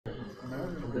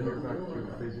then you're back to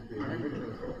basically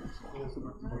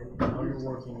now you're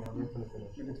working on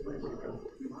infinite dimensions.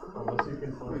 Unless you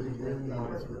can find a really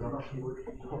nice reduction.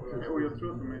 Och jag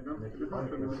tror att de är den skulle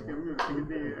därför med bestämmer vilket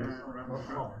det är exakt.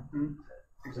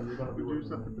 Du sätter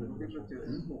bilden till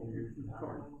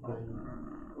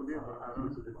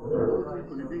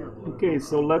Okay,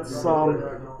 so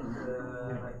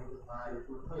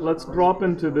let's drop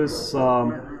into this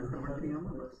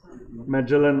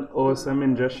Magellan OSM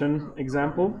ingestion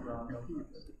example.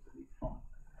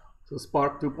 So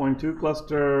Spark 2.2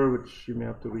 cluster, which you may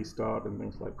have to restart and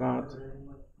things like that.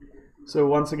 So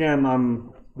once again,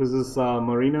 this is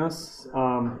Marina's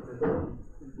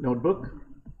notebook.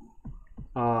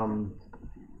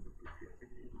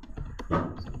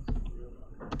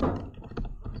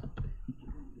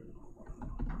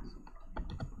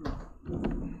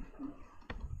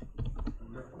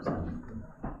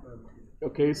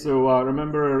 Okay, so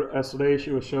remember yesterday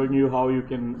she was showing you how you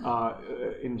can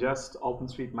ingest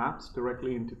OpenStreetMaps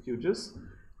directly into QGIS.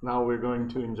 Now we're going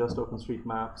to ingest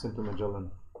OpenStreetMaps into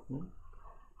Magellan.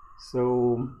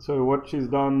 So what she's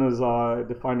done is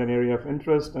defined an area of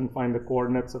interest and find the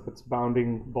coordinates of its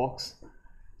bounding box.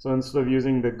 So instead of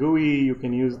using the GUI, you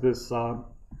can use this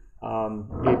API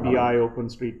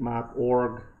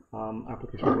OpenStreetMap.org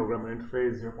application programmer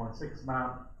interface 0.6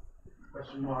 map.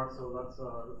 Question mark, so that's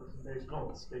the presentation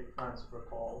called state transfer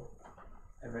call,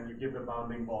 and then you give the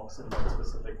bounding box in that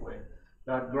specific way.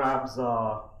 That grabs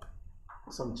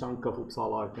some chunk of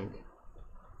Uppsala, I think.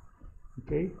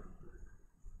 Okay.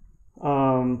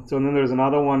 So then there's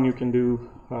another one you can do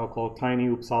called Tiny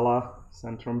Uppsala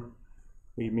Centrum.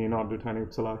 We may not do Tiny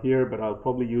Uppsala here, but I'll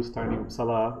probably use Tiny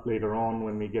Uppsala later on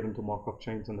when we get into Markov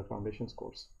chains in the foundations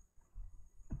course.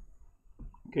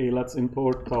 Okay, let's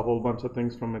import a whole bunch of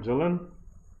things from Magellan,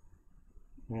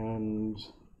 and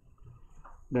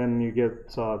then you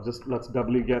get let's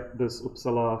doubly get this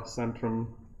Uppsala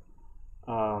Centrum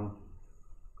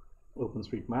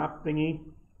OpenStreetMap thingy.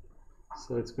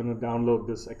 So it's going to download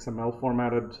this XML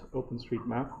formatted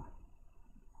OpenStreetMap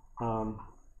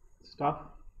stuff.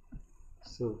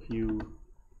 So if you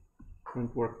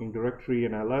print working directory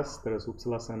in ls, there's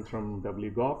Uppsala Centrum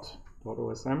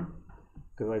wgot.osm.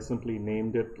 Because I simply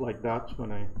named it like that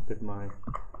when I did my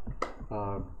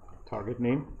target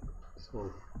name.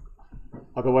 So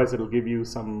otherwise it'll give you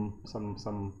some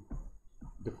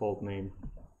default name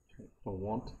which I don't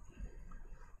want.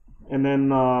 And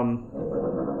then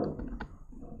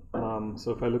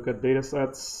so if I look at data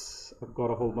sets, I've got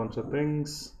a whole bunch of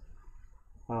things.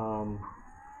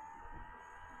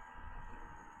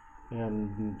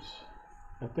 And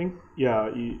I think, yeah,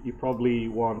 you probably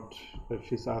want, if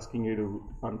she's asking you to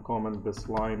uncomment this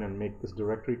line and make this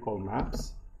directory called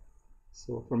maps.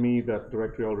 So for me, that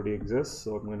directory already exists,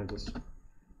 so I'm going to just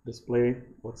display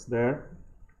what's there.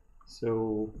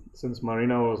 So since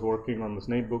Marina was working on this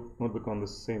notebook on the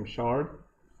same shard,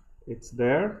 it's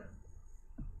there.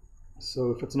 So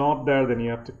if it's not there, then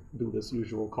you have to do this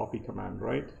usual copy command,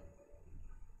 right?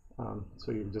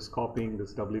 So you're just copying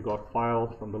this wgot file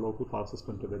from the local file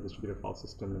system to the distributed file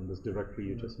system in this directory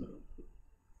you just made.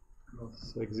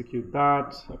 So execute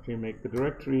that after you make the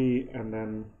directory, and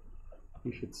then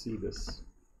you should see this.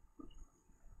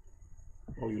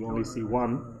 Or you'll only see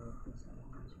one.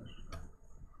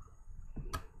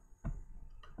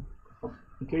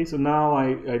 Okay, so now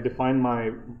I define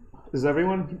my, is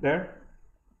everyone there?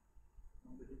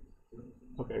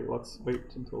 Okay, let's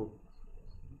wait until.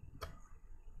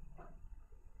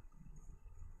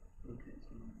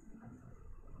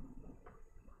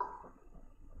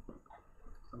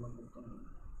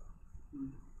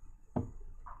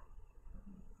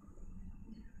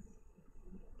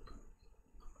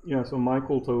 Yeah, so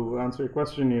Michael, to answer your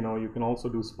question, you can also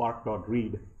do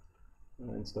spark.read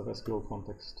instead of SQL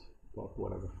context dot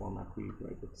whatever format read,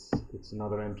 right? It's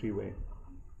another entryway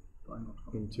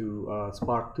into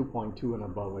Spark 2.2 and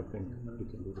above. I think you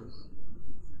can do this.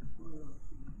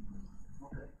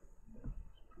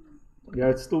 Yeah,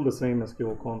 it's still the same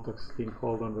SQL context being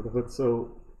called under the hood.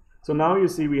 So now you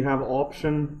see we have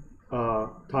option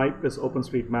type is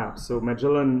OpenStreetMaps. So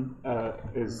Magellan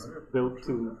is built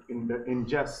to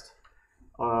ingest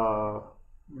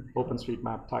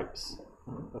OpenStreetMap types.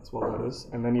 That's what that is.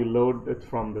 And then you load it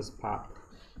from this path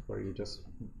where you just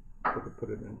put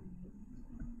it in.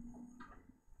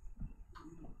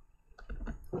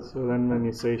 So then when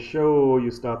you say show,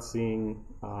 you start seeing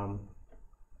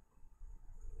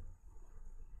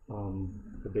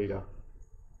the data.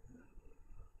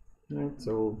 Right,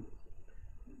 so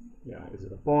yeah, is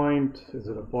it a point? Is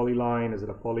it a polyline? Is it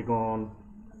a polygon?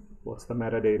 What's the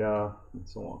metadata? And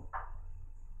so on.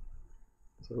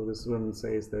 So this one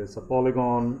says there's a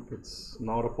polygon, it's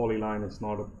not a polyline, it's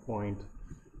not a point,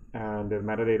 and the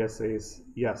metadata says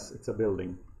yes, it's a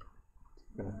building.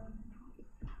 Okay.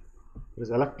 There's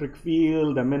electric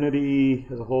field, amenity,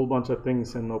 there's a whole bunch of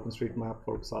things in OpenStreetMap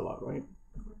for Uppsala, right?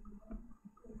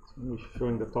 So we're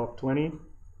showing the top 20,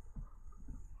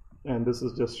 and this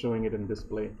is just showing it in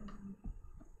display.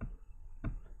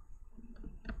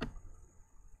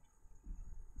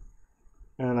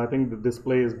 And I think the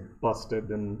display is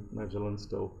busted in Magellan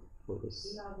still for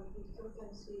this. Yeah, but you still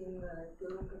can see if you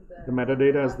look at The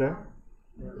metadata is there?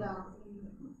 Yeah.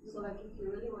 So like if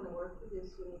you really want to work with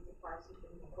this, you need to parse it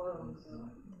into columns.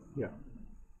 Yeah.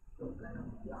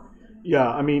 Yeah. Yeah,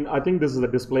 I mean, I think this is a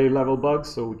display level bug,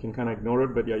 so we can kind of ignore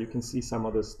it, but yeah, you can see some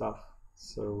of this stuff.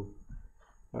 So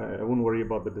I wouldn't worry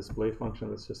about the display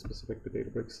function, that's just specific to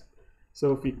Databricks.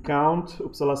 So if we count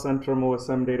Uppsala Centrum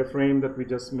OSM data frame that we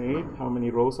just made, how many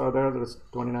rows are there? There's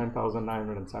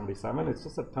 29,977. It's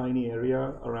just a tiny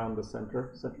area around the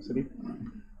center city.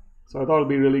 So I thought it'd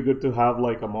be really good to have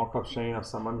like a mock-up chain of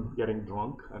someone getting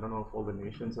drunk. I don't know if all the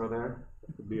nations are there.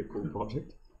 It would be a cool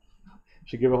project. You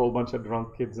should give a whole bunch of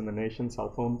drunk kids in the nation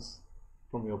cell phones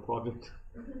from your project.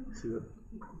 See that?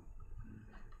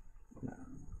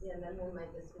 Yeah, and then we'll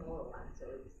make a smaller one, so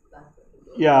it's less than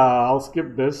Yeah, I'll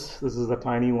skip this. This is the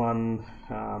tiny one,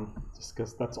 just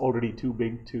because that's already too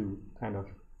big to kind of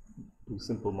do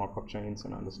simple markup chains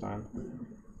and understand.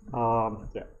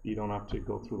 Yeah, you don't have to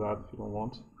go through that if you don't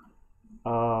want.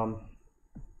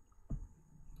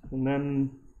 And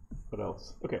then, what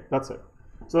else? Okay, that's it.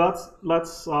 So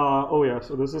oh yeah,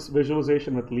 so this is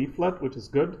visualization with leaflet, which is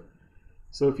good.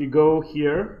 So if you go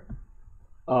here,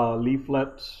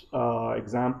 leaflet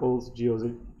examples,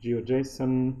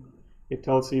 GeoJSON, it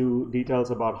tells you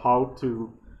details about how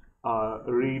to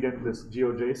read in this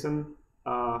GeoJSON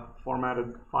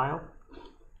formatted file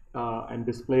and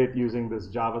display it using this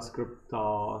JavaScript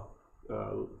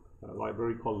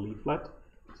library called Leaflet.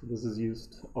 So this is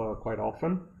used quite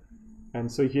often. And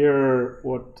so here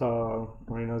what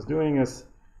Marina is doing is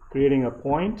creating a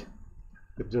point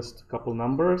with just a couple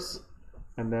numbers,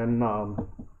 and then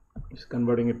just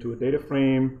converting it to a data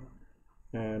frame,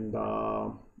 and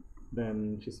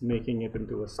then she's making it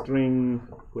into a string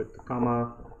with a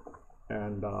comma,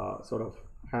 and sort of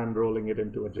hand rolling it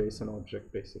into a JSON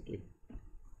object basically.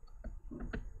 There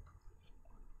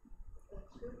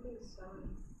should be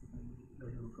some,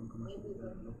 maybe we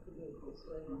have to do it this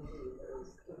way, maybe there is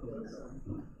two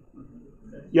JSON.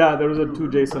 Yeah, there is a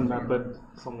toJSON method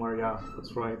somewhere. Yeah,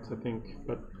 that's right, I think.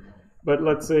 But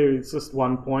let's say it's just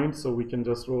one point, so we can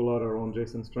just roll out our own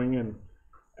JSON string,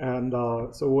 and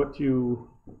so if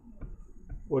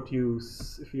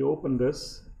you open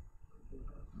this,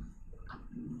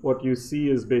 what you see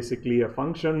is basically a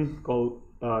function called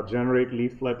generate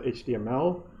leaflet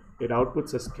HTML. It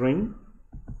outputs a string,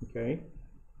 okay?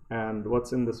 And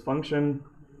what's in this function?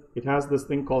 It has this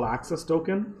thing called access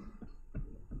token,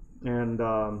 and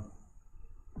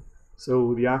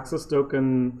so the access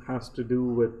token has to do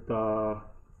with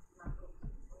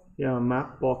yeah,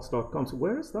 mapbox.com. So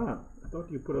where is that? I thought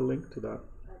you put a link to that.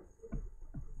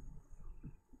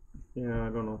 Yeah, I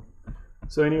don't know.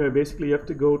 So anyway, basically you have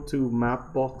to go to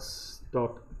mapbox.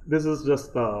 This is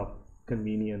just a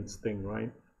convenience thing,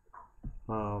 right?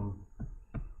 So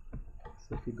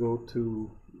if you go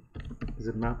to, is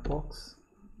it Mapbox?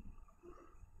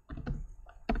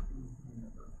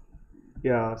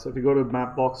 Yeah, so if you go to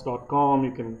mapbox.com,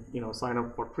 you can sign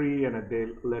up for free, and they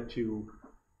let you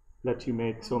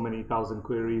make so many thousand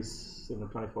queries in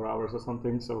 24 hours or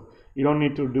something. So you don't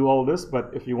need to do all this,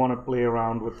 but if you want to play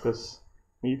around with this,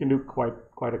 you can do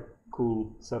quite a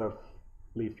cool set of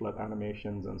leaflet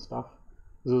animations and stuff.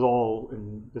 This is all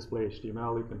in display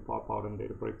HTML. You can pop out in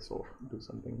Databricks or do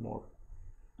something more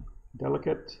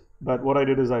delicate. But what I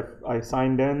did is I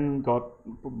signed in,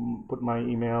 put my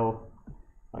email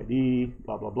ID,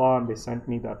 blah blah blah, and they sent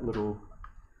me that little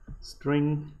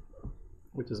string,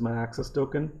 which is my access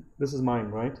token. This is mine,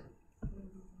 right?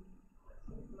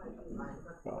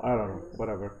 I don't know,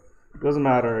 whatever. It doesn't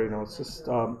matter, it's just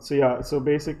so yeah. So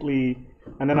basically,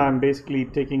 and then I'm basically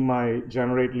taking my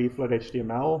generate leaflet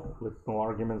HTML with no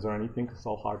arguments or anything, because it's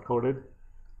all hard coded,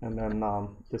 and then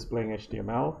displaying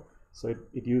HTML. So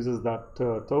it uses that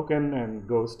token and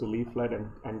goes to leaflet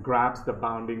and grabs the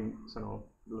bounding,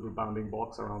 little bounding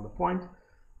box around the point.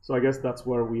 So I guess that's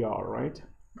where we are, right?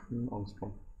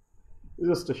 Armstrong.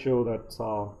 Just to show that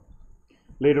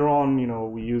later on,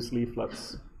 we use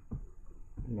leaflets,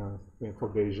 for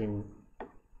Beijing.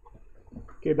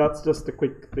 Okay, that's just a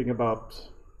quick thing about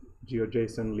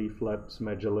GeoJSON, leaflet,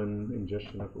 Magellan,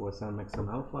 ingestion of OSM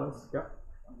XML files. Yeah.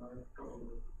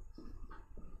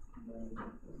 So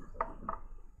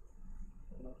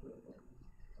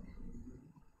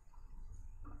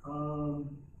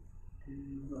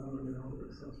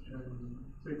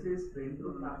it says the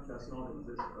input map does not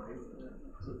exist, right?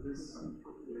 So this,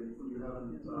 you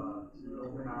haven't, you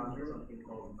don't have something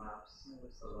called maps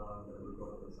that will go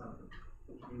to the sample,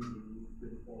 which means you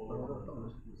didn't follow the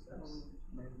first few steps.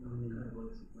 Kind of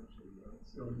going sequentially, right?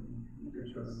 So you did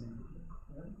this,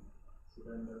 right? So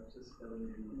then that's just telling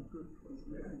you what's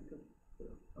there.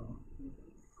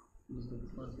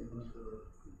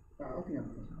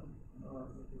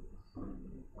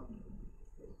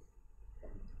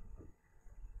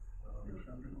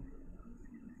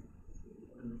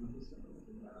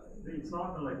 It's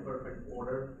not in like perfect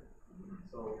order,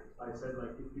 so I said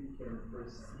like if you can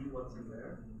first see what's in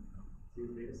there,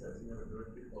 these data sets, you have a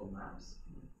directory called maps.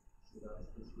 So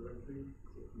that's this directory.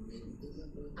 So if you name this,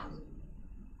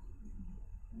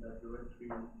 and that directory,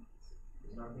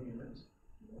 there's nothing in it.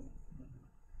 You know?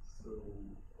 So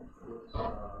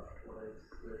what I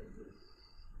said is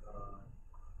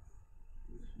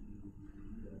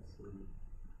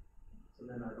so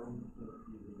then I don't know if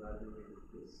you evaluated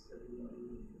this,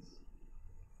 everybody this.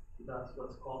 So that's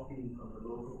what's copying from the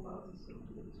local file system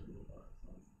to the distributed file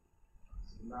system.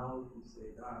 So now if you say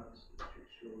that, it should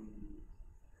show you.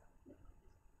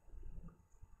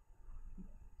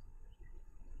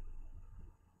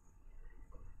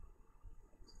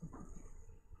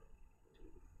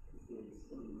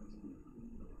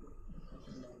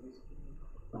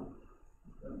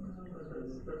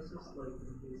 That's just like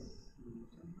in case you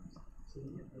see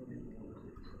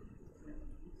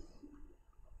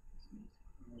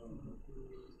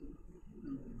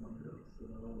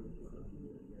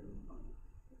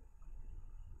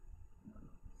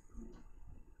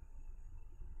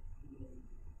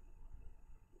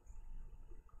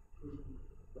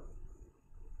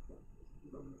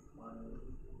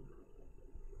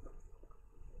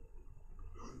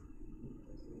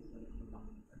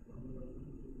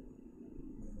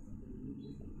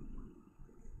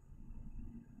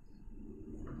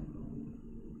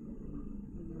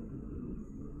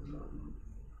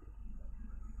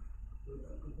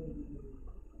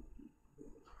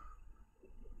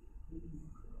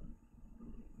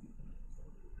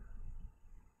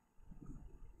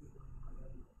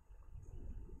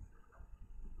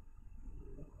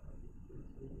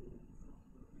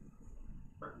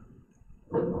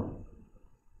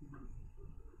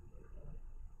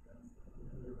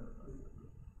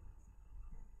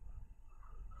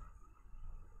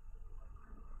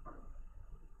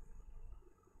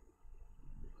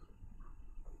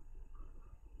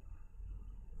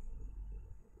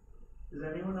Is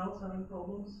anyone else having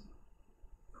problems?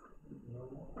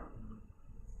 No.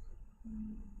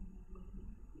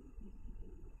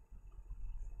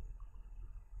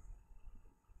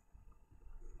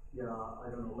 Yeah, I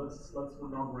don't know. Let's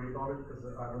not worry about it because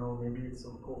I don't know. Maybe it's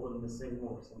some colon missing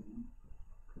or something.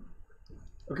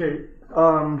 Okay.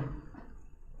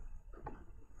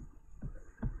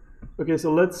 Okay.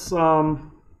 So let's. So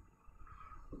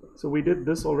we did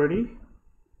this already.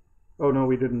 Oh no,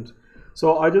 we didn't.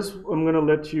 So I'm gonna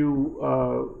let you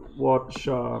watch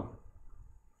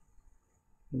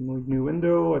new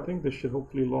window. I think this should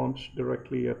hopefully launch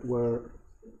directly at where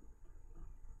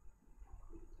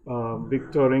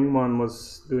Victor Ingman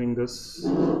was doing this.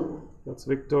 That's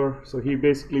Victor. So he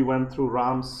basically went through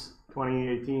Ram's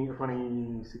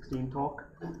 2016 talk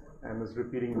and was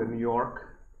repeating the New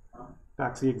York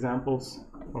taxi examples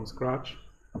from scratch.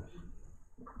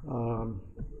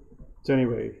 So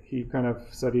anyway, he kind of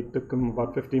said it took him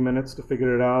about 50 minutes to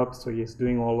figure it out. So he's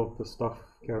doing all of the stuff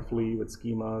carefully with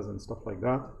schemas and stuff like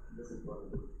that.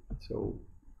 So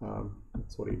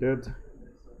that's what he did.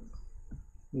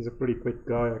 He's a pretty quick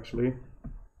guy, actually.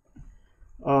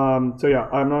 So yeah,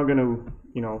 I'm not going to,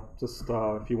 just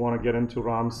if you want to get into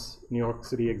Ram's New York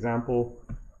City example,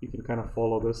 you can kind of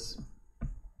follow this.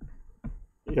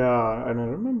 Yeah, and I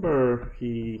remember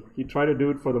he tried to do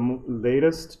it for the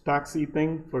latest taxi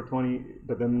thing for 20,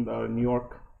 but then the New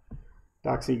York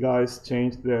taxi guys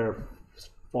changed their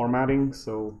formatting,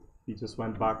 so he just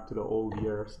went back to the old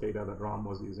year's data that Ram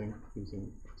was using. So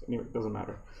anyway, it doesn't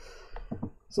matter.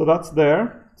 So that's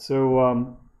there.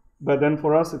 So, but then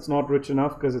for us, it's not rich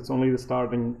enough because it's only the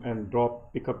starting and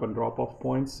pickup and drop off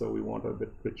points. So we want a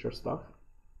bit richer stuff.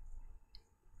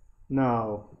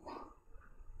 Now,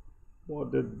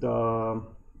 what did,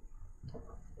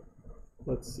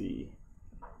 let's see.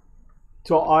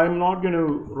 So I'm not going to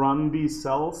run these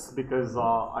cells because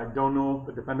I don't know if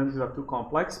the dependencies are too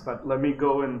complex, but let me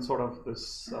go in sort of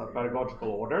this pedagogical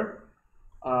order.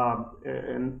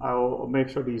 And I'll make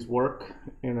sure these work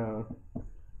in a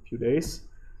few days.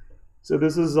 So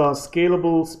this is a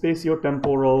scalable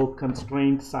spatio-temporal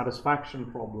constraint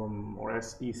satisfaction problem, or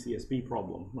STCSP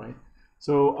problem, right?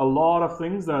 So a lot of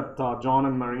things that John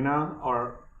and Marina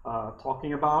are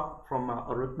talking about from an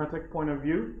arithmetic point of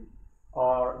view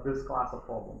are this class of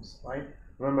problems, right?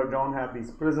 Remember, John had these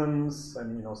prisms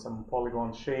and some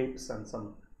polygon shapes and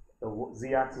the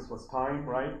z-axis was time,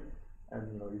 right?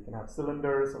 And you can have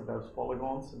cylinders of those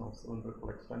polygons, cylindrical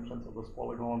extensions of those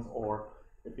polygons, or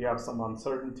if you have some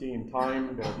uncertainty in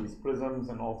time, there are these prisms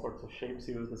and all sorts of shapes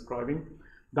he was describing.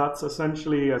 That's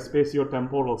essentially a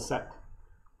spatio-temporal set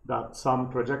that some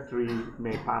trajectory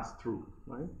may pass through,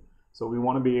 right? So we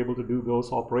want to be able to do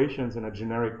those operations in a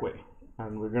generic way.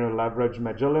 And we're going to leverage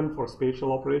Magellan for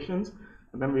spatial operations,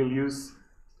 and then we'll use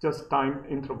just time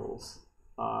intervals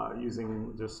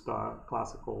using just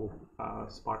classical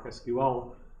Spark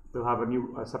SQL. We'll have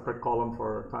a separate column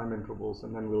for time intervals,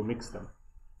 and then we'll mix them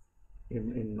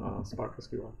in Spark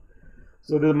SQL.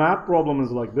 So the math problem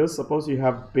is like this. Suppose you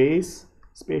have base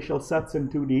spatial sets in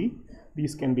 2D.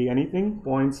 These can be anything,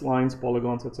 points, lines,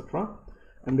 polygons, etc.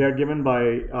 And they're given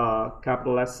by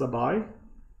capital S sub I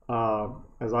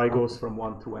as I goes from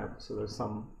 1 to n. So there's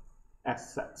some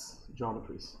S sets,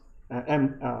 geometries,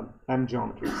 M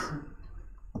geometries.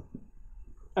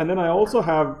 And then I also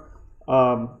have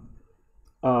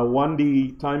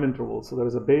 1D time intervals. So there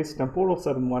is a base temporal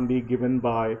set in 1D given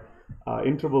by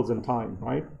intervals in time,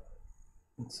 right?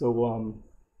 So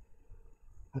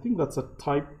I think that's a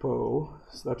typo.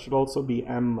 So that should also be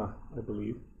M, I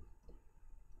believe.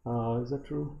 Is that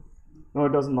true? No,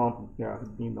 it does not. Yeah,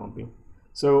 it need not be.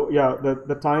 So yeah,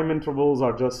 the time intervals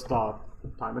are just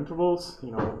time intervals.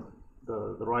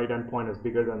 The right endpoint is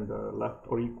bigger than the left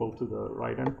or equal to the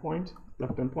right endpoint,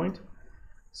 left endpoint.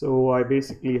 So I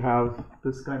basically have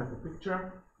this kind of a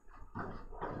picture.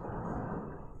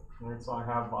 Right, so I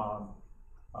have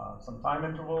some time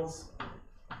intervals.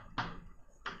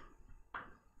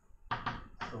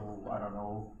 So I don't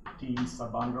know, t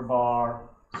sub underbar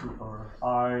super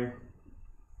I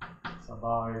sub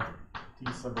I,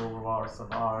 t sub overbar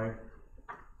sub I,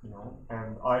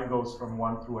 and I goes from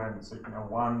 1 through n. So you can have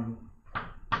 1,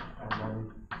 and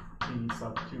then t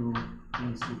sub 2,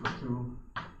 t super 2,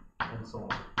 and so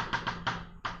on.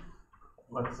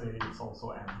 Let's say it's also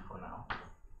n for now.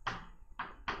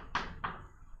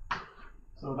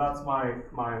 So that's my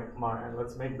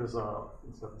let's make this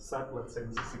instead of a set, let's say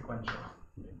this is sequential.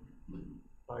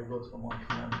 I goes from 1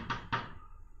 to n.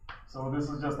 So this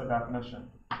is just a definition.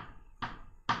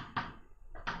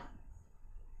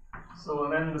 So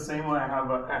then the same way I have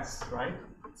a S, right?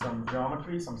 Some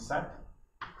geometry, some set.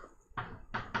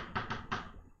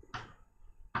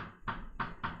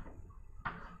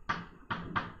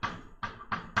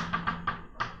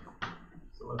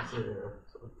 So let's say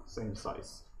same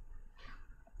size.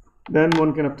 Then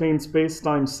one can obtain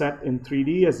space-time set in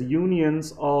 3D as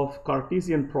unions of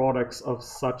Cartesian products of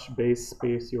such base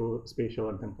spatial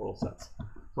and temporal sets.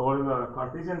 So what is a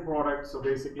Cartesian product? So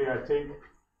basically I take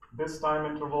this time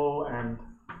interval, and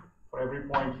for every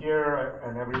point here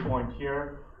and every point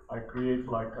here, I create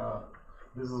like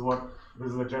this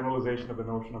is a generalization of the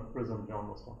notion of prism John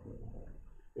was talking about.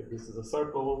 If this is a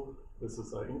circle, this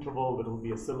is an interval, that will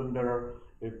be a cylinder.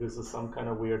 If this is some kind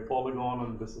of weird polygon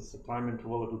and this is a time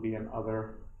interval, it will be an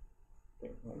other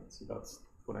thing, right? So that's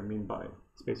what I mean by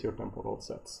spatio-temporal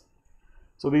sets.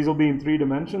 So these will be in 3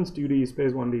 dimensions, 2D is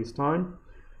space, 1D is time.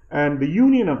 And the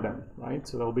union of them, right?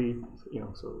 So there'll be,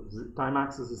 so time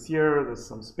axis is here, there's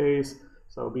some space,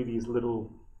 so there'll be these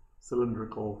little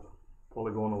cylindrical,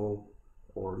 polygonal,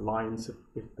 or lines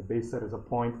if the base set is a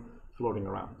point floating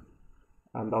around.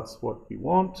 And that's what we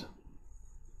want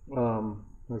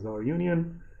as our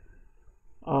union.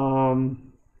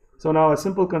 So now a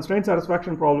simple constraint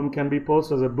satisfaction problem can be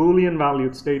posed as a Boolean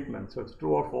valued statement. So it's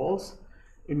true or false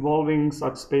involving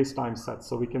such space-time sets.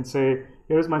 So we can say,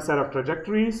 here's my set of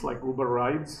trajectories, like Uber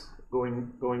rides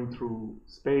going through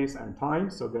space and time.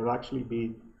 So there'll actually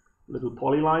be little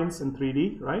polylines in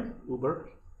 3D, right? Uber.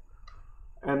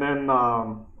 And then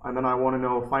I want to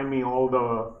know, find me all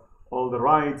the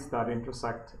rides that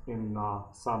intersect in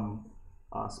some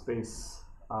space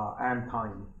and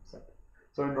time set.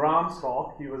 So in Ram's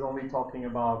talk, he was only talking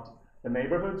about the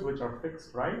neighborhoods which are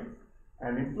fixed, right?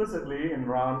 And implicitly in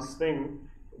Ram's thing,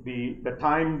 the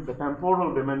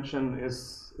temporal dimension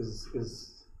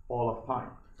is all of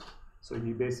time. So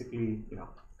he basically,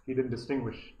 he didn't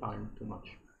distinguish time too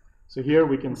much. So here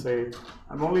we can say,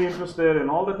 I'm only interested in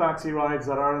all the taxi rides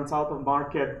that are in south of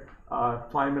Market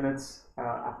 5 minutes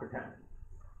after 10,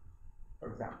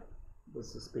 for example.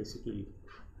 This is basically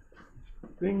the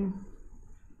thing.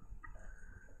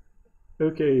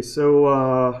 Okay,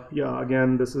 so yeah,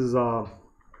 again, this is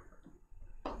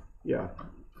yeah,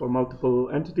 for multiple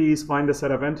entities, find a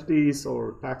set of entities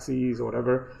or taxis or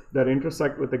whatever that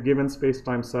intersect with a given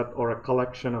space-time set or a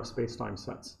collection of space-time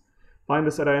sets. Find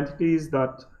the set of entities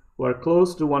that were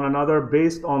close to one another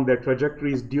based on their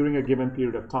trajectories during a given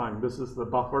period of time. This is the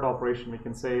buffered operation. We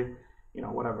can say, you know,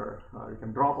 whatever. You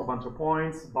can drop a bunch of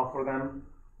points, buffer them,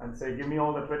 and say, give me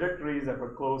all the trajectories that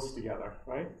were close together,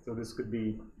 right? So this could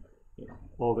be, you know,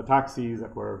 all the taxis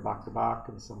that were back to back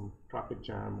in some traffic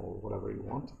jam or whatever you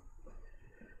want.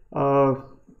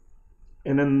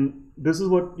 And then this is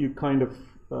what you kind of,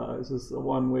 this is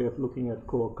one way of looking at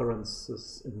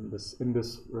co-occurrences in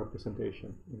this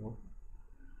representation, you know.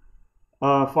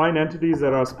 Find entities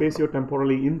that are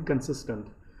spatio-temporally inconsistent.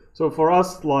 So for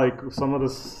us, like a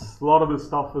lot of this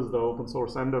stuff is the open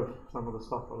source end of some of the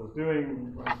stuff I was doing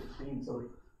in 2016. So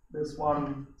this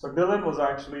one, so Dylan was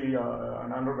actually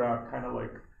an undergrad, kind of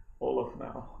like Olaf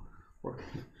now,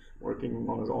 working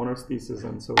on his honors thesis,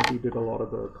 and so he did a lot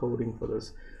of the coding for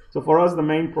this. So for us, the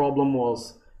main problem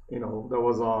was, you know, there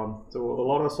was so a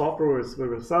lot of software we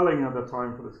were selling at the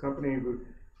time for this company.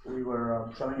 We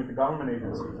were selling it to government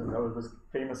agencies, and there was this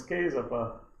famous case of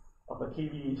a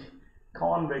Kiwi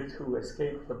convict who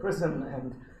escaped the prison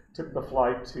and took the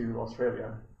flight to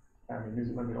Australia. And in New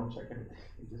Zealand, we don't check anything.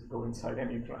 You just go inside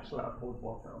any trash lab, both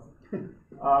walk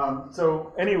out.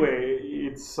 So anyway,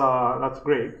 it's that's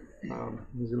great.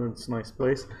 New Zealand's a nice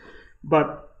place,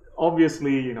 but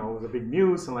obviously, you know, it was a big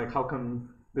news, and like, how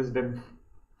come this didn't,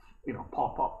 you know,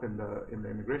 pop up in the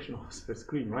immigration officer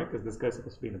screen, right? Because this guy's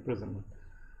supposed to be in a prison.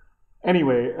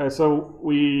 Anyway, so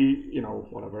we, you know,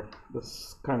 whatever,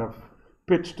 this kind of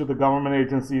pitch to the government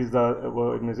agencies that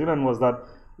were in New Zealand was that,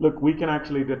 look, we can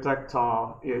actually detect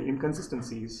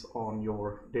inconsistencies on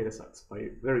your data sets by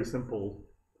very simple,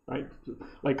 right?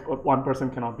 Like one person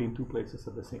cannot be in two places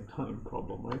at the same time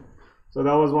problem, right? So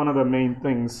that was one of the main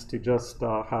things to just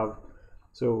have,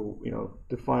 so, you know,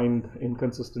 to find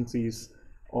inconsistencies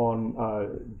on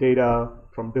data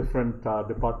from different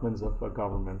departments of a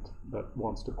government that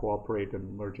wants to cooperate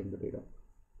in merging the data.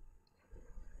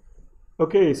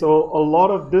 Okay, so a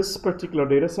lot of this particular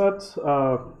data set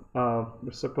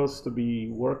we're supposed to be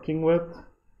working with,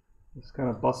 it's kind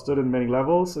of busted in many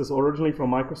levels, is originally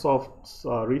from Microsoft's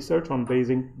research on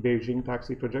Beijing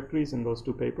taxi trajectories in those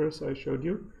two papers I showed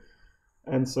you.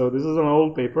 And so this is an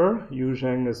old paper. Yu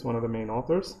Zheng is one of the main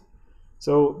authors.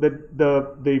 So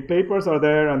the papers are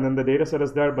there, and then the data set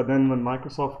is there, but then when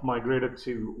Microsoft migrated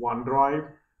to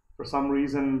OneDrive, for some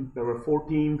reason there were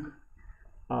 14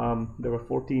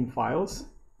 files,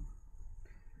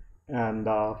 and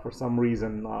for some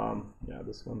reason, yeah,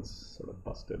 this one's sort of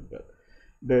busted, but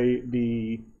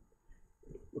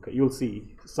okay, you'll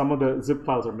see some of the zip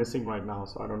files are missing right now,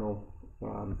 so I don't know.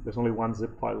 There's only one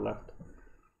zip file left.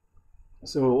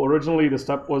 So originally the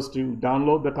step was to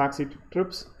download the taxi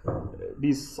trips.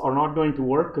 These are not going to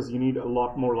work because you need a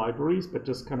lot more libraries, but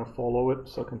just kind of follow it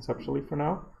so conceptually for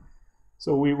now.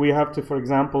 So we have to, for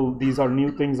example, these are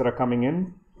new things that are coming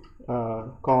in.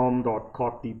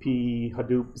 com.cotdp,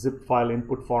 Hadoop zip file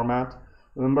input format.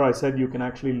 Remember I said you can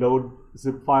actually load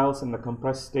zip files in the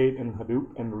compressed state in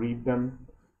Hadoop and read them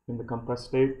in the compressed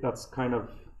state. That's kind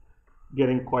of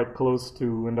getting quite close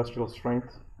to industrial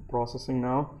strength processing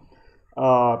now.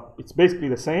 It's basically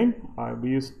the same. We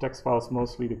use text files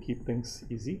mostly to keep things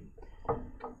easy.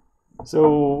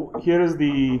 So here is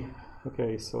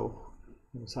okay, so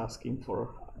I was asking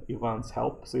for Ivan's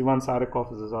help. So Ivan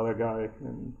Sadikov is this other guy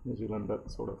in New Zealand that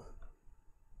sort of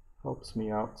helps me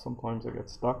out. Sometimes I get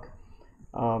stuck.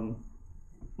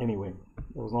 Anyway,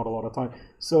 there was not a lot of time.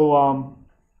 So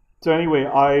so anyway,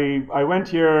 I went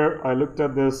here, I looked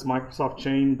at this. Microsoft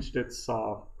changed its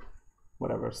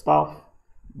whatever stuff.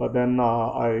 But then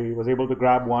I was able to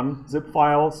grab one zip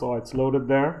file, so it's loaded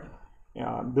there.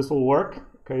 This will work.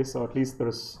 Okay, so at least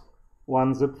there's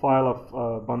one zip file of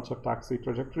a bunch of taxi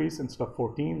trajectories instead of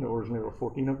 14. There originally were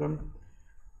 14 of them.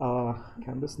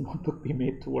 Can this notebook be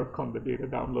made to work on the data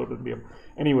downloaded?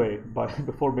 Anyway,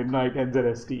 before midnight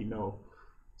NZST, no.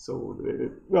 So,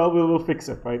 well, we'll fix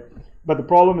it, right? But the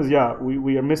problem is, yeah,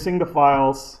 we are missing the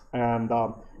files, and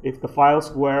if the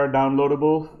files were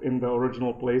downloadable in the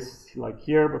original place, like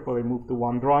here, before they move to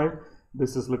OneDrive,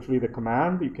 this is literally the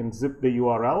command. You can zip the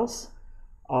URLs,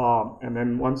 and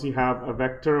then once you have a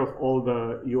vector of all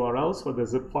the URLs where the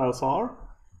zip files are,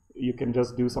 you can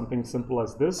just do something simple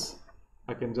as this.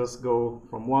 I can just go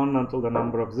from 1 until the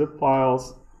number of zip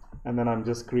files, and then I'm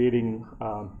just creating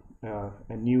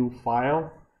a new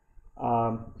file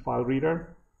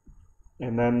reader,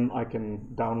 and then I can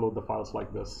download the files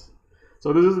like this.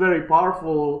 So this is very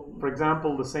powerful. For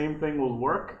example, the same thing will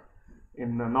work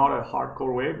in not a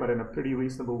hardcore way, but in a pretty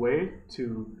reasonable way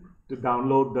to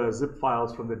download the zip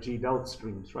files from the GDELT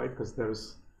streams, right? Because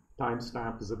there's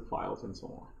timestamp zip files and so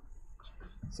on.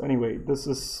 So anyway, this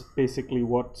is basically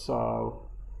what, so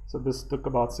this took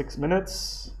about 6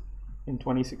 minutes in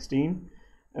 2016.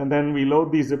 And then we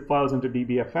load these zip files into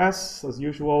DBFS as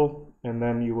usual, and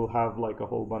then you will have like a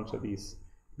whole bunch of these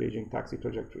Beijing taxi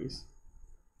trajectories.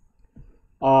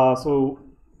 So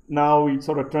now we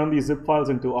sort of turn these zip files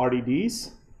into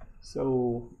RDDs.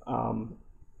 So,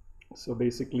 so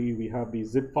basically we have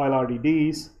these zip file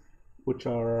RDDs, which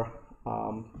are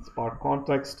Spark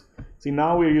context. See,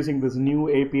 now we're using this new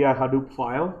API Hadoop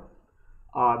file.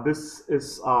 This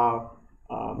is the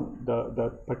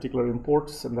particular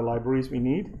imports and the libraries we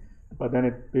need, but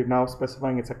then we're now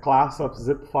specifying it's a class of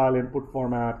zip file input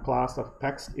format, class of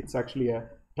text. It's actually a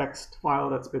text file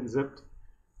that's been zipped,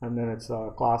 and then it's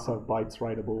a class of bytes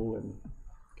writable. And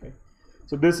okay,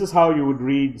 so this is how you would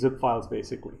read zip files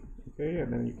basically. Okay,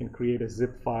 and then you can create a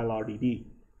zip file RDD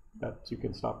that you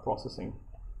can start processing.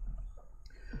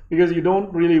 Because you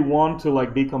don't really want to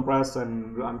like decompress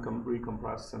and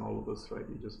recompress and all of this, right?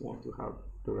 You just want to have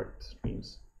direct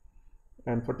streams.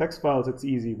 And for text files, it's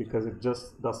easy because it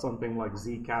just does something like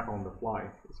zcat on the fly.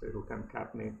 So it'll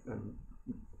concatenate and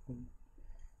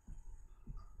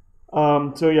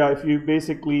so yeah, if you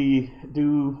basically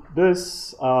do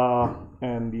this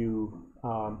and you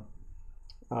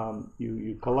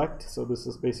collect, so this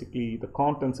is basically the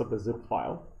contents of the zip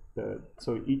file.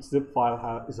 So each zip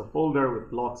file is a folder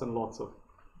with lots and lots of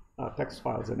text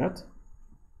files in it.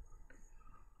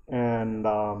 And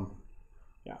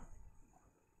yeah,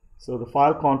 so the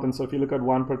file content, so if you look at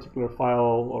one particular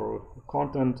file or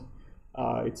content,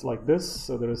 it's like this.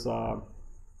 So there's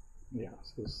yeah,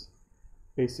 so it's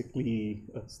basically,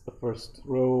 that's the first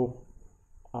row.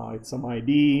 It's some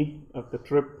ID of the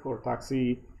trip or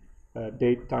taxi,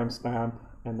 date, timestamp,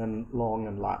 and then long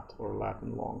and lat, or lat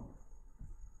and long.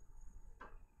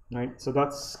 Right, so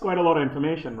that's quite a lot of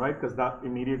information, right? Because that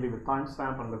immediately with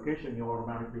timestamp and location, you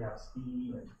automatically have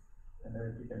speed, and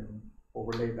then you can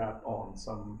overlay that on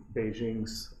some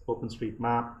Beijing's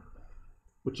OpenStreetMap,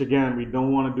 which again we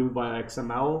don't want to do by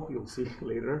XML. You'll see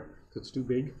later, so it's too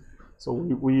big. So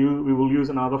we will use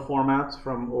another format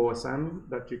from OSM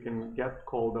that you can get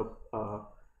called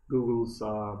Google's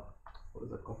what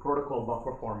is it called, protocol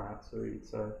buffer format. So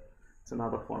it's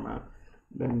another format.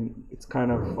 Then it's kind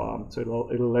of so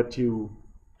it'll let you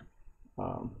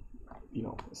you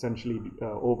know, essentially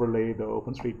overlay the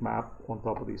OpenStreetMap on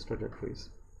top of these trajectories.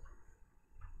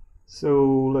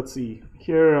 So let's see,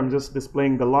 here I'm just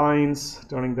displaying the lines,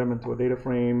 turning them into a data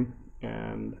frame.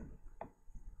 And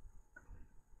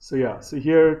so yeah, so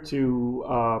here to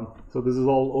so this is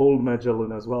all old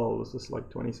Magellan as well. This is like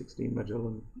 2016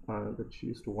 Magellan that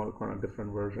used to work on a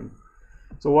different version.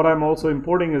 So what I'm also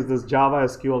importing is this Java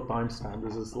SQL timestamp.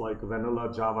 This is like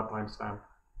vanilla Java timestamp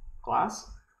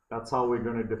class. That's how we're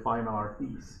going to define our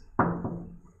piece.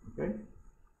 Okay,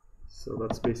 so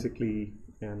that's basically,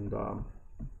 and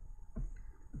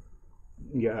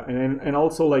yeah, and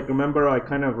also like remember I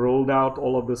kind of rolled out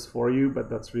all of this for you, but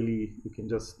that's really, you can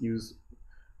just use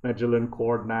Magellan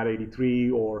Cord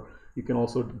NAT83, or you can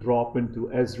also drop into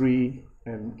Esri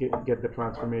and get the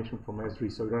transformation from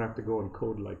Esri, so you don't have to go and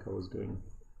code like I was doing.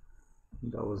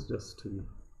 That was just to,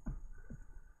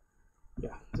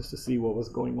 yeah, just to see what was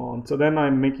going on. So then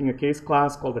I'm making a case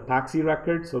class called the taxi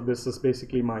record. So this is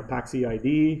basically my taxi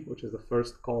ID, which is the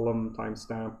first column,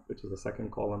 timestamp, which is the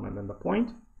second column, and then the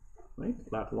point, right,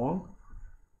 lat long.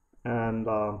 And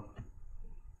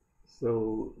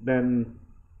so then,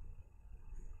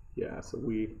 yeah, so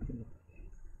we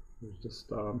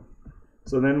just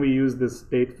so then we use this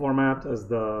date format as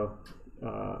the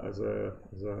as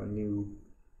a new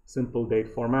simple date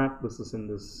format. This is in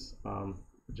this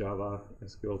Java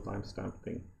SQL timestamp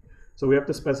thing. So we have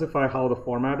to specify how the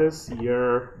format is: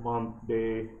 year, month,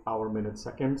 day, hour, minute,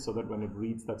 second, so that when it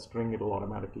reads that string, it'll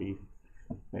automatically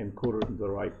encode it into the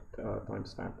right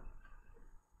timestamp.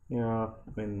 Yeah,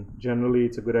 I mean, generally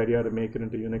it's a good idea to make it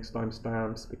into Unix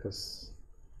timestamps, because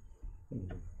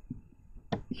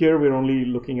here we're only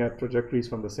looking at trajectories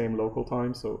from the same local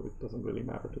time, so it doesn't really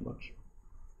matter too much.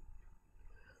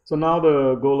 So now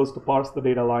the goal is to parse the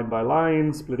data line by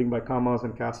line, splitting by commas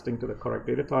and casting to the correct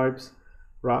data types,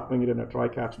 wrapping it in a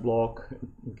try-catch block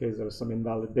in case there is some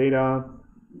invalid data,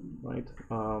 right?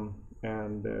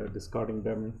 And discarding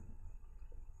them.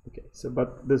 Okay, so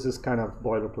but this is kind of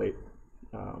boilerplate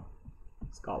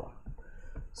Scala.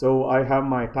 So I have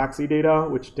my taxi data,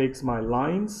 which takes my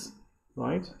lines,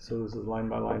 right? So this is line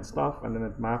by line stuff, and then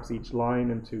it maps each line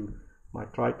into my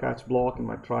try-catch block. In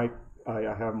my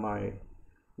I have my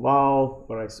val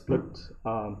where I split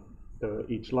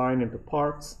each line into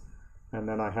parts, and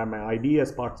then I have my ID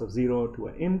as parts of 0 to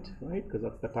an int, right? Because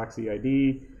that's the taxi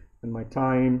ID, and my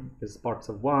time is parts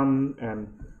of 1, and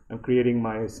I'm creating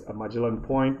my Magellan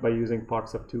point by using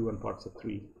parts of 2 and parts of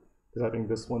 3, because I think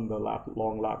this one, the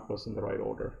long lap, was in the right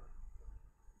order.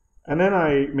 And then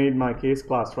I made my case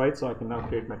class, right? So I can now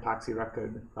create my taxi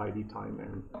record, ID, time,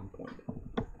 and point.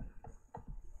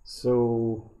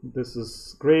 So this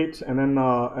is great, and then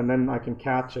I can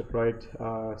catch it, right?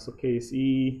 So case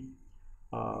E,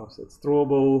 so it's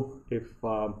throwable if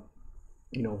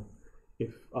you know,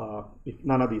 if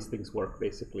none of these things work,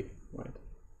 basically, right?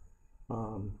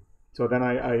 So then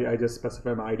I just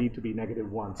specify my ID to be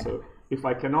 -1. So if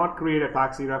I cannot create a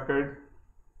taxi record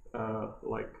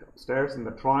like upstairs in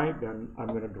the try, then I'm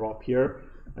going to drop here.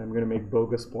 I'm going to make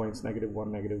bogus points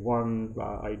 -1, -1,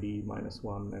 ID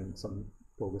 -1, and some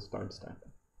bogus timestamp.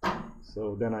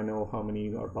 So then I know how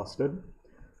many are busted.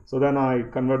 So then I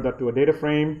convert that to a data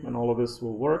frame, and all of this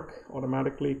will work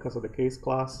automatically because of the case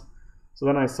class. So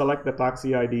then I select the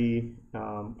taxi ID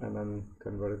and then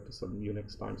convert it to some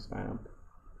Unix timestamp,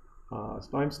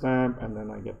 and then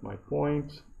I get my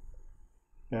point,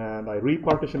 and I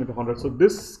repartition it to 100. So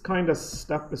this kind of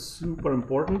step is super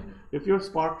important. If your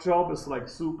Spark job is like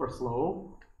super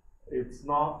slow, it's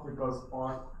not because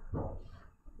Spark,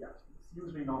 it's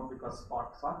usually not because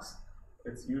Spark sucks.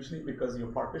 It's usually because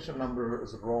your partition number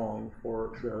is wrong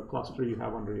for the cluster you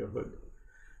have under your hood.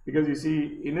 Because you see,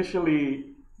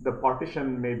 initially the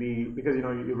partition may be, because you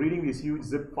know, you're reading these huge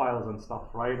zip files and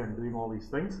stuff, right, and doing all these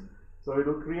things. So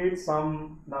it'll create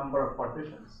some number of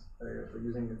partitions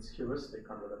using its heuristic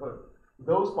under the hood.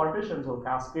 Those partitions will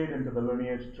cascade into the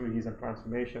lineage trees and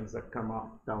transformations that come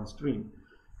up downstream.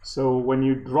 So when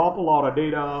you drop a lot of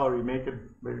data or you make it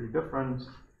very different,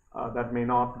 that may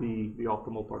not be the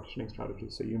optimal partitioning strategy.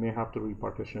 So you may have to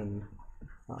repartition.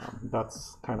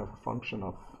 That's kind of a function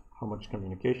of how much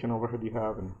communication overhead you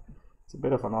have, and it's a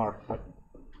bit of an art. But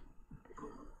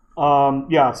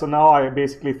yeah, so now I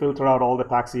basically filter out all the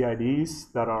taxi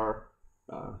IDs that are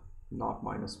not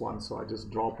 -1. So I just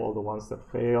drop all the ones that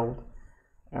failed.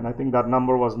 And I think that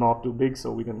number was not too big,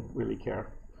 so we didn't really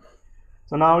care.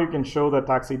 So now you can show the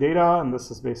taxi data, and this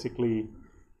is basically,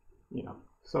 you know,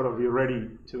 sort of you're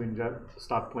ready to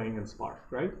start playing in Spark,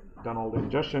 right? Done all the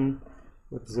ingestion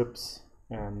with zips,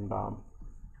 and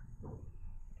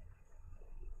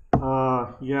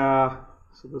yeah,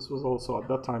 so this was also at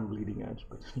that time bleeding edge,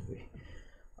 but anyway.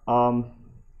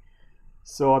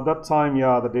 So at that time,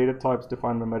 yeah, the data types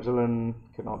defined by Magellan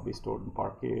cannot be stored in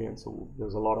Parquet, and so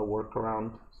there's a lot of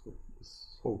workaround. So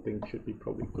this whole thing should be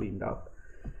probably cleaned up.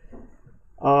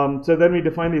 So then we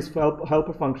define these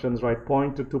helper functions, right?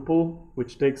 Point to tuple,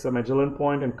 which takes a Magellan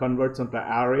point and converts into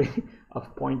an array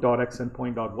of point.x and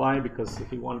point.y, because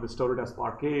if you wanted to store it as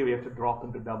Parquet, we have to drop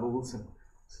into doubles, and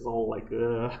this is all like,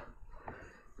 yeah.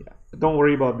 But don't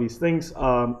worry about these things.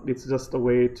 It's just a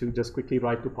way to just quickly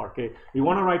write to Parquet. We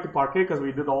want to write to Parquet because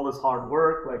we did all this hard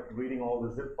work, like reading all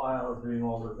the zip files, doing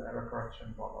all this error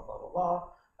correction, blah, blah, blah, blah, blah.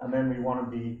 And then we want to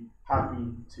be happy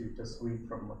to just read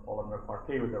from a column of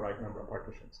Parquet with the right number of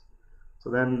partitions.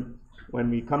 So then when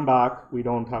we come back, we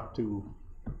don't have to,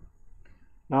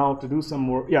 now to do some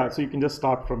more, yeah, so you can just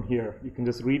start from here. You can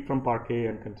just read from Parquet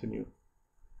and continue.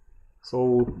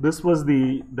 So this was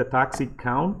the taxi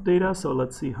count data. So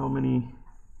let's see how many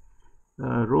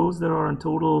rows there are in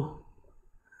total.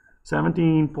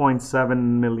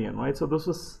 17.7 million, right? So this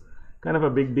was kind of a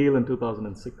big deal in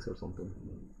 2006 or something.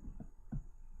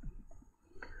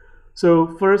 So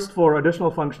first, for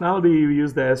additional functionality, you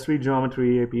use the S3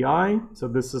 geometry API. So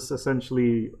this is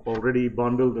essentially already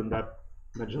bundled in that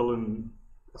Magellan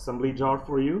assembly jar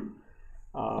for you.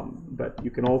 But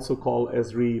you can also call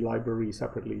Esri library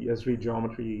separately. Esri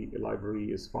geometry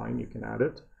library is fine, you can add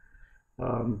it.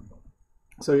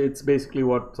 So it's basically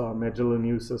what Magellan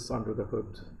uses under the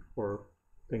hood for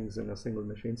things in a single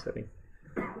machine setting.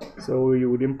 So you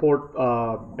would import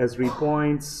Esri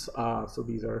points. So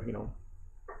these are, you know,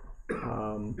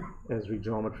 Esri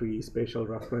geometry, spatial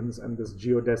reference, and this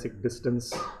geodesic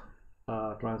distance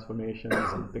transformations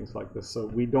and things like this. So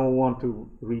we don't want to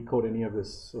recode any of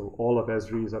this. So all of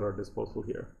Esri is at our disposal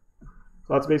here.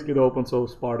 So that's basically the open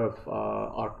source part of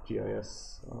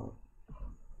ArcGIS.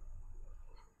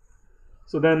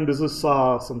 So then this is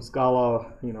some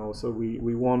Scala, you know, so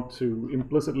we want to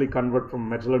implicitly convert from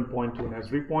Magellan point to an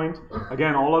Esri point.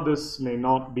 Again, all of this may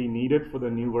not be needed for the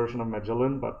new version of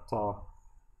Magellan, but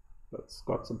that's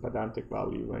got some pedantic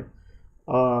value, right?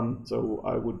 So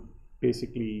I would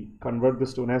basically convert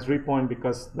this to an Esri point,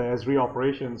 because the Esri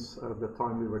operations at the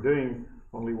time we were doing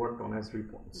only worked on Esri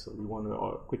points. So we wanted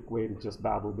a quick way to just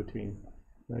babble between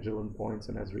Magellan points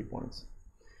and Esri points.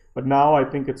 But now I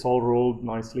think it's all rolled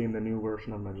nicely in the new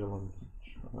version of Magellan,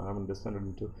 which I haven't descended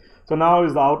into. So now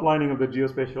is the outlining of the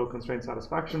geospatial constraint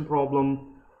satisfaction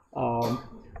problem.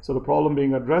 So the problem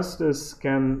being addressed is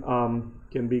can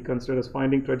be considered as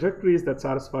finding trajectories that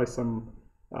satisfy some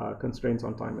constraints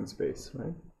on time and space,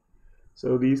 right?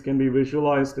 So these can be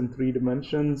visualized in 3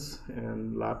 dimensions,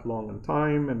 and lat, long, and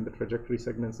time, and the trajectory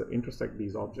segments that intersect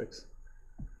these objects.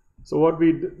 So what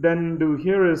we then do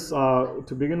here is,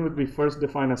 to begin with, we first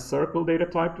define a circle data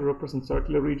type to represent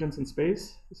circular regions in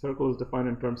space. The circle is defined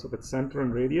in terms of its center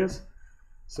and radius.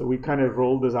 So we kind of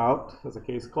rolled this out as a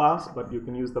case class, but you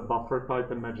can use the buffer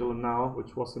type in Magellan now,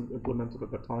 which wasn't implemented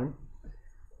at the time.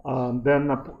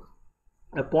 Then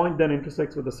a point then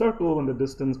intersects with the circle when the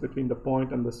distance between the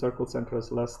point and the circle center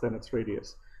is less than its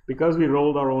radius. Because we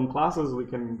rolled our own classes, we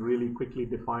can really quickly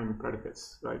define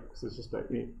predicates, right? This is just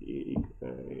an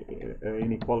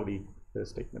inequality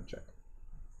statement check.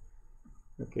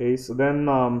 Okay, so then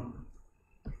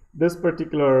this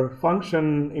particular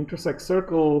function, intersect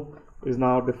circle, is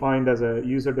now defined as a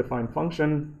user-defined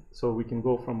function. So we can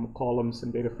go from columns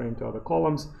in data frame to other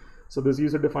columns. So this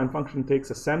user-defined function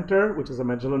takes a center, which is a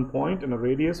Magellan point, and a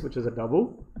radius, which is a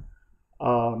double,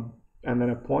 and then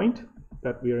a point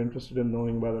that we are interested in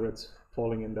knowing whether it's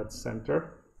falling in that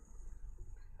center.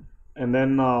 And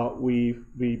then we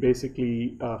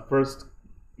basically first,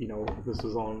 this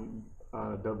is on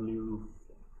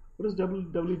what is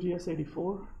WGS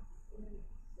 84?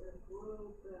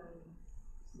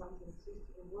 Something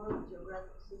system, world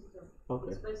geographic system.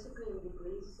 Okay. It's basically in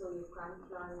degrees, so you can't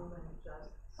run and just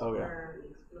Oh, yeah. square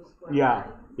x plus square Yeah, y.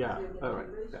 yeah, So you get all right,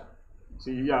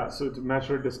 English. yeah. So to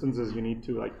measure distances, you need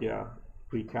to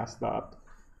recast that,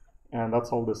 and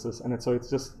that's all this is. And so it's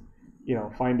just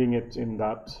finding it in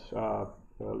that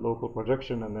local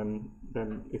projection, and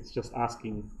then it's just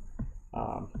asking,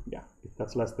 if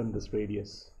that's less than this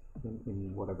radius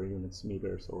in whatever units,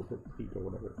 meters or feet or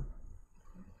whatever.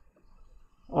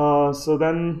 So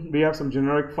then we have some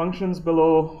generic functions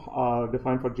below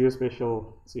defined for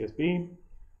geospatial CSP.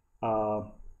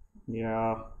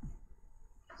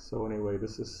 So anyway,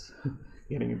 this is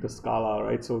getting into Scala,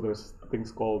 right? So there's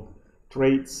things called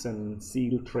traits and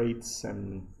seal traits,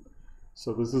 and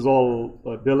so this is all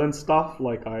Dylan stuff.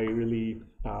 Like I really,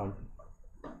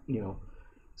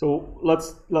 So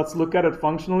let's look at it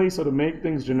functionally. So to make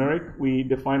things generic, we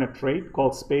define a trait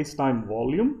called space-time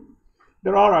volume.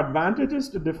 There are advantages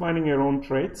to defining your own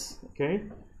traits, okay?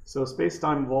 So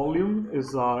space-time volume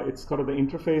is it's sort of the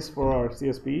interface for our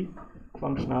CSP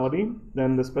functionality.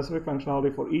 Then the specific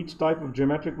functionality for each type of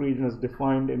geometric region is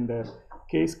defined in the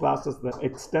case classes that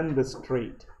extend this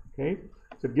trait, okay?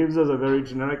 So it gives us a very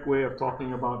generic way of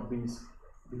talking about these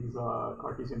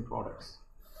Cartesian products.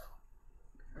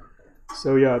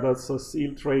 So yeah, that's a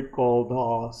seal trait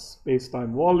called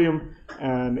space-time volume,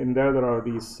 and in there are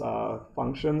these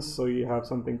functions. So you have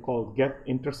something called get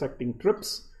intersecting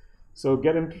trips. So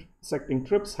get intersecting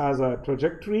trips has a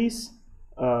trajectories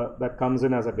that comes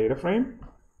in as a data frame,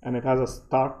 and it has a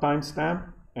start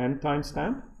timestamp, end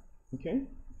timestamp, okay,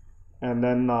 and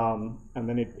then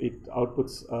it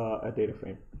outputs a data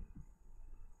frame,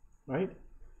 right?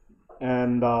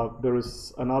 And there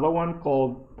is another one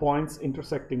called points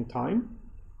intersecting time.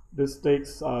 This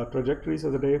takes trajectories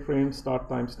as a data frame, start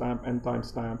timestamp, end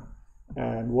timestamp.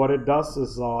 And what it does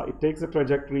is it takes the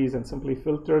trajectories and simply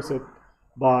filters it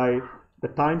by the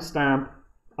timestamp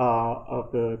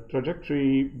of the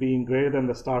trajectory being greater than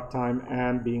the start time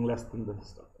and being less than the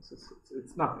start.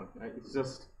 It's nothing, right? It's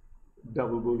just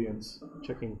double booleans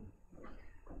checking.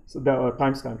 So the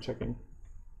timestamp checking.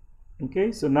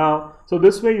 Okay, so now, so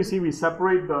this way you see we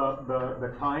separate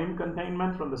the time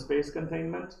containment from the space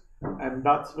containment, and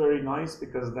that's very nice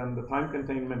because then the time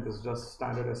containment is just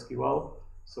standard SQL,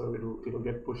 so it'll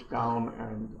get pushed down,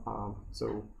 and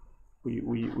so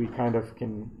we kind of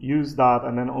can use that,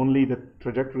 and then only the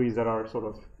trajectories that are sort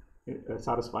of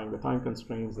satisfying the time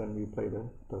constraints, then we play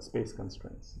the space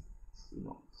constraints.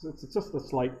 So it's just a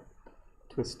slight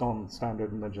twist on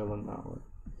standard Magellan now.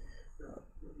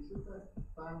 Isn't that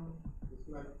time is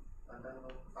like a kind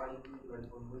of ID, like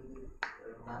when we did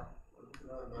math, you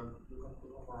can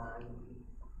put on ID?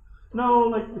 No,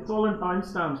 like it's all in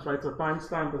timestamps, right? So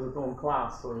timestamp is its own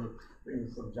class, so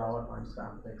it's a Java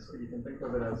timestamp thing. So you can think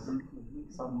of it as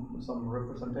some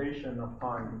representation of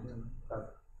time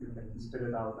that you can spit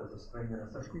it out as a string in a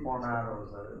certain format or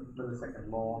as a millisecond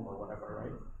long or whatever,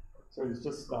 right? So it's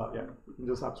just you can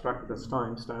just abstract it as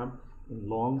timestamp. in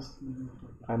longs,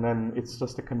 and then it's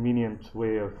just a convenient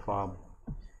way of,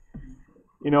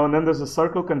 and then there's a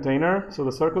circle container. So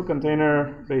the circle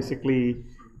container basically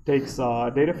takes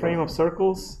a data frame of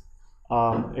circles.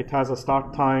 It has a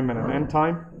start time and an end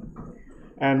time.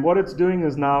 And what it's doing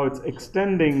is now it's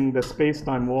extending the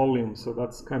space-time volume. So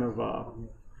that's kind of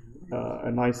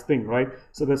a nice thing, right?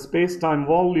 So the space-time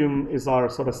volume is our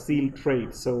sort of sealed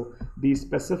trait. So these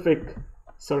specific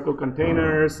circle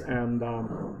containers and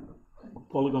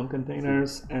polygon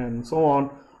containers and so on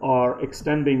are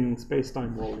extending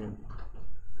space-time volume.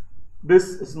 This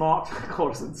is not, of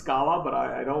course, in Scala, but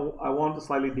I want to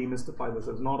slightly demystify this.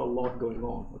 There's not a lot going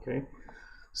on, okay?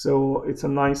 So it's a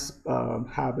nice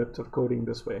habit of coding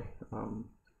this way.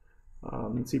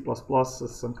 In C++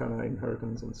 is some kind of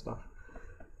inheritance and stuff.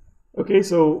 Okay,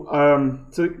 so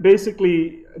so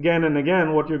basically, again and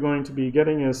again, what you're going to be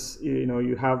getting is,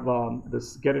 you have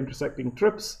this get intersecting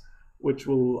trips, which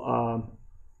will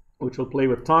play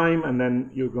with time, and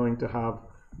then you're going to have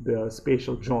the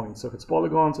spatial joins. So if it's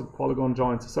polygons, if polygon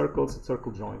joins circles, it's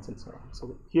circle joins, and so on.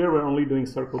 So here we're only doing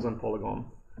circles and polygon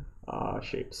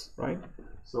shapes, right?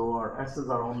 So our S's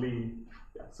are only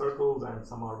circles and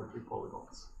some arbitrary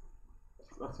polygons.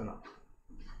 That's enough.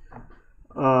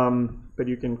 But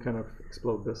you can kind of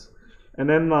explode this. And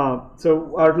then,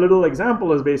 so our little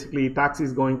example is basically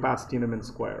taxis going past Tiananmen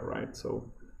Square, right?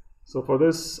 So for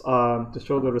this, to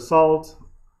show the result,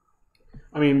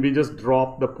 I mean, we just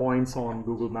dropped the points on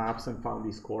Google Maps and found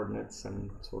these coordinates and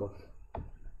sort of,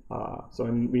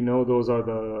 and we know those are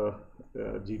the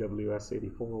GWS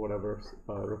 84 or whatever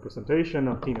representation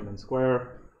of Tiananmen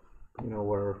Square,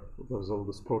 where there was all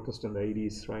this protest in the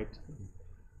 80s, right?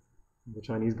 The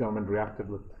Chinese government reacted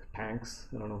with tanks.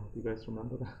 I don't know if you guys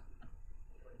remember that.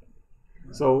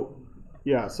 So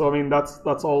yeah, so I mean that's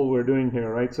all we're doing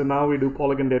here, right? So now we do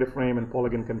polygon data frame and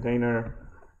polygon container,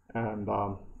 and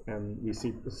we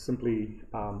simply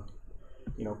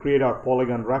create our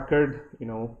polygon record,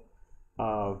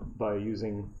 by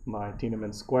using my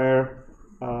Tiananmen Square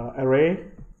array.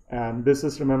 And this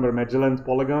is, remember, Magellan's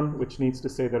polygon, which needs to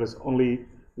say there is only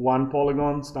one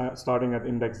polygon starting at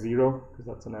index 0, because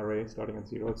that's an array starting at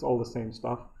 0. It's all the same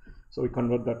stuff. So we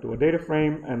convert that to a data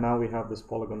frame, and now we have this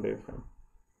polygon data frame.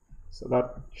 So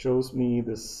that shows me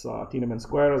this Tiananmen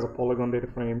Square as a polygon data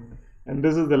frame. And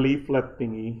this is the leaflet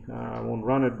thingy. I won't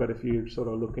run it, but if you sort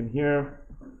of look in here,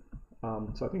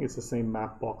 so I think it's the same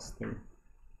map box thing.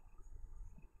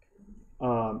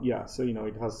 Yeah, so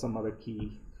it has some other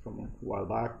key from a while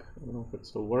back. I don't know if it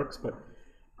still works, but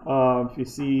if you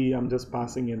see, I'm just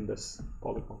passing in this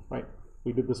polygon, right?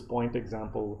 We did this point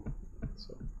example,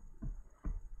 so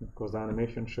of course the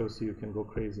animation shows you can go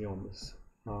crazy on this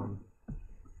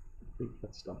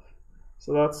leaflet stuff.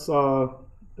 So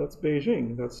that's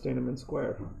Beijing, that's Tiananmen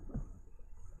Square.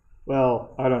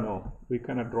 Well, I don't know. We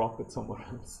kind of drop it somewhere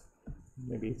else.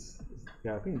 Maybe it's,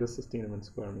 yeah, I think this is Tiananmen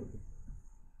Square maybe.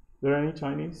 Are there any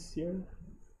Chinese here?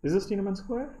 Is this Tiananmen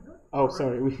Square? Oh,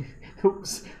 sorry.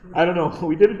 Oops. I don't know.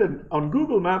 We did it on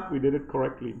Google Map. We did it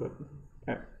correctly, but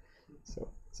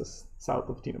so it's just south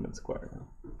of Tiananmen Square now.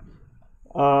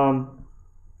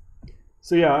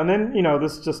 So yeah, and then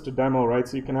this is just a demo, right?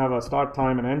 So you can have a start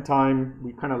time and end time.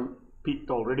 We kind of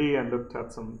peaked already and looked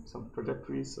at some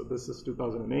trajectories. So this is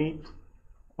 2008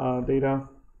 data,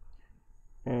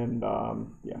 and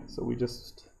yeah. So we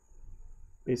just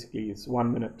basically it's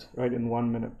 1 minute, right? In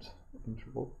 1 minute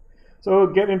interval. So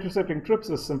get intersecting trips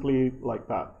is simply like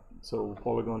that. So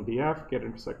polygon df, get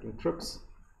intersecting trips,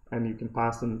 and you can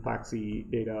pass in taxi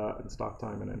data and start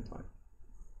time and end time.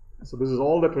 So this is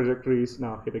all the trajectories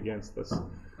now hit against this.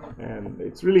 And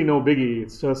it's really no biggie.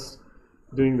 It's just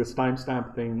doing this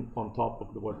timestamp thing on top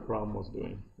of what Ram was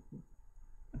doing.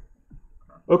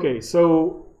 Okay,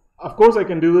 so of course I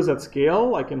can do this at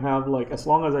scale. I can have, like, as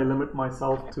long as I limit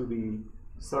myself to the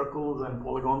circles and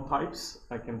polygon types,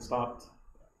 I can start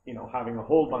having a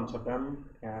whole bunch of them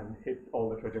and hit all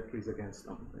the trajectories against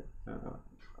them.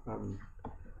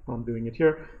 I'm doing it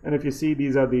here, and if you see,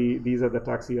 these are the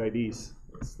taxi IDs.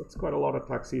 That's quite a lot of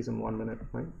taxis in 1 minute,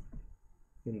 right?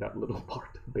 In that little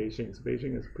part of Beijing. So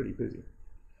Beijing is pretty busy.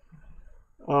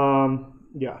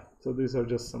 Yeah. So these are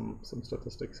just some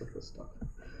statistics of this stuff.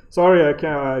 Sorry, I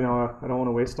can't. I don't want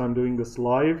to waste time doing this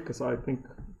live because I think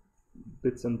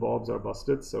bits and bobs are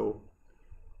busted. So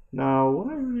now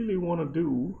what I really want to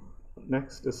do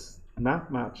next is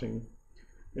map matching.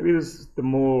 Maybe this is the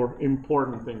more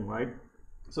important thing, right?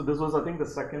 So this was, I think, the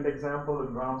second example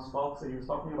in Ram's talk. So he was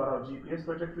talking about how GPS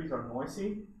trajectories are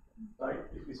noisy, right?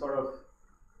 If you sort of,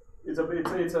 it's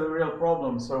a real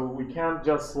problem. So we can't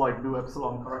just like do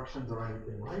epsilon corrections or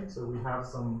anything, right? So we have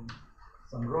some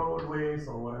some roadways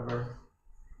or whatever,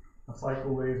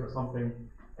 cycleways or something.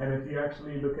 And if you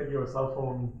actually look at your cell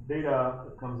phone data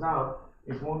that comes out,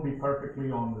 it won't be perfectly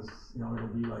on this, it'll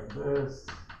be like this,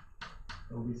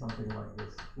 it'll be something like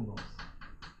this, who knows.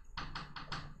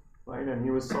 Right, and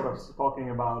he was sort of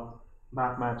talking about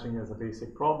map matching as a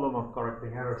basic problem of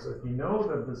correcting errors. So if you know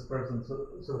that this person, so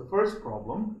the first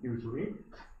problem usually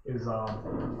is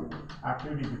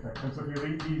activity detection. So if you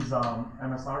read these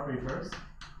MSR papers,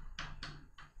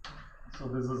 so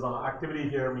this is activity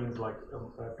here means like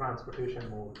transportation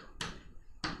mode.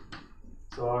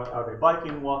 So are they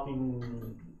biking, walking,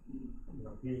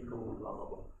 vehicle, blah blah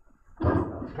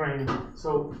blah, train.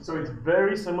 So it's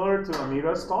very similar to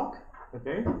Amira's talk.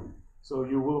 Okay, so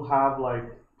you will have like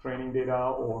training data,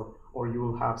 or you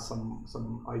will have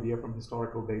some idea from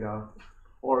historical data,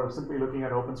 or simply looking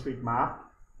at OpenStreetMap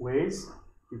ways,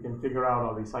 you can figure out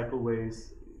all these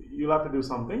cycleways. You'll have to do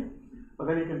something, but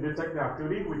then you can detect the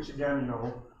activity, which again,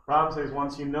 Ram says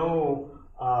once you know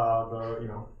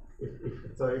if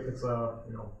it's a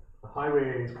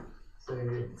highway,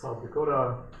 say South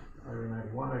Dakota, Highway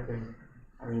 91, I think.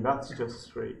 I mean that's just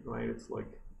straight, right? It's like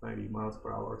 90 miles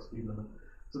per hour speed limit.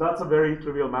 So that's a very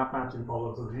trivial map matching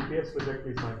problem. So the GPS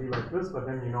trajectories might be like this, but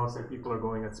then say people are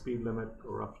going at speed limit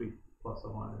or roughly plus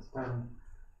or minus 10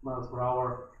 miles per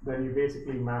hour, then you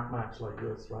basically map match like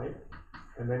this, right?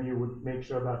 And then you would make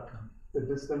sure that the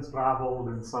distance traveled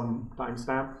and some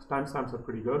timestamps are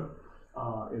pretty good,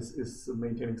 is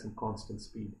maintaining some constant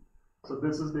speed. So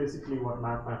this is basically what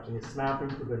map matching is, snapping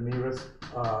to the nearest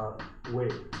way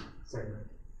segment.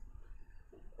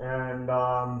 And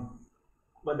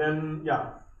but then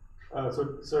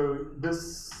so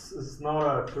this is not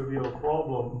a trivial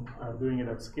problem, doing it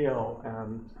at scale,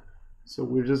 and so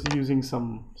we're just using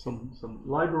some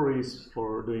libraries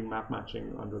for doing map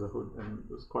matching under the hood, and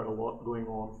there's quite a lot going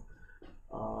on,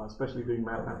 especially doing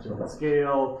map matching at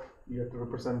scale. You have to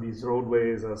represent these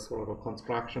roadways as sort of a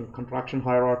contraction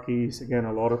hierarchies. Again,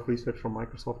 a lot of research from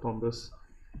Microsoft on this,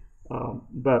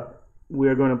 but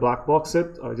we're going to black box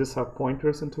it. I just have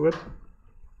pointers into it.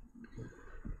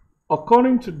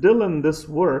 According to Dylan, this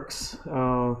works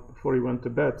before he went to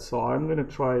bed, so I'm going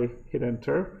to try hit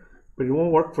enter, but it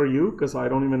won't work for you because I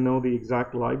don't even know the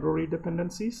exact library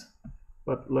dependencies,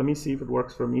 but let me see if it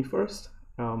works for me first.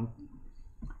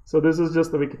 So this is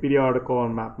just the Wikipedia article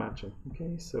on map matching.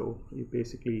 Okay, so you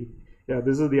basically,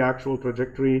 this is the actual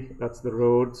trajectory, that's the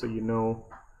road, so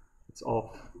it's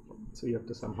off, so you have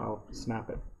to somehow snap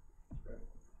it.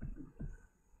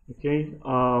 Okay.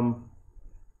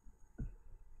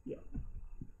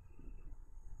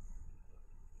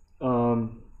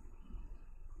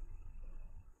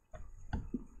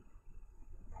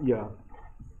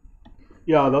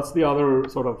 That's the other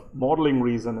sort of modeling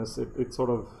reason, is it sort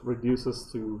of reduces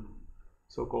to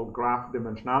so-called graph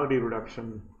dimensionality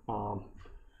reduction,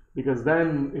 because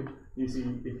then if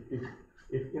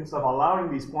instead of allowing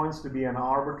these points to be an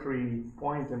arbitrary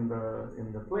point in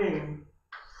the plane,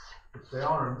 which they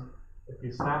aren't, if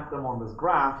you snap them on this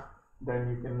graph,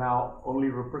 then you can now only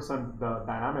represent the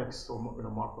dynamics or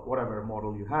whatever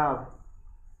model you have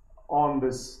on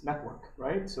this network,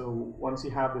 right? So once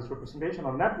you have this representation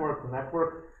on network, the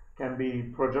network can be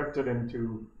projected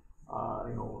into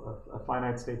a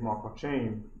finite state Markov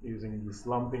chain using these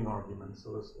lumping arguments.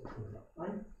 So this,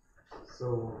 right?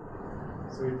 So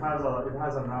it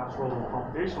has a natural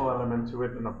computational element to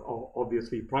it, and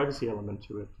obviously privacy element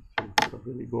to it if you sort of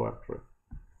really go after it.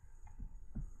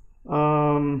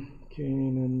 Okay,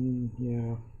 and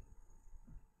then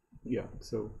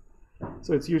so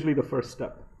it's usually the first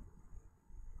step.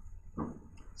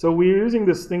 So we're using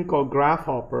this thing called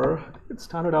Graph-Hopper. It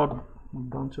started out a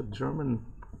bunch of German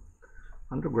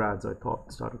undergrads, I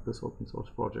thought, started this open source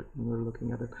project, and we were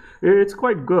looking at it. It's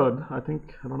quite good. I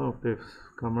don't know if they've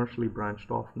commercially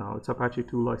branched off now. It's Apache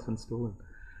 2 license still.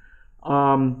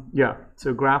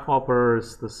 So Graph-Hopper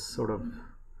is this sort of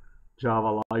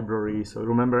Java library. So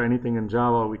remember, anything in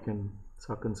Java we can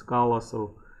suck in Scala.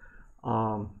 So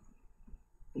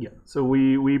so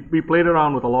we played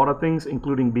around with a lot of things,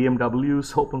 including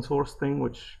BMW's open source thing,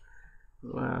 which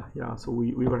so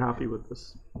we were happy with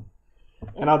this.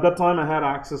 And at that time I had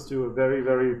access to a very,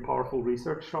 very powerful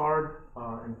research shard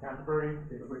in Canterbury,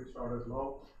 Databricks shard as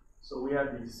well. So we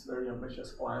had these very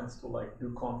ambitious plans to like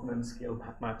do continent scale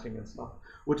map matching and stuff,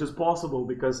 which is possible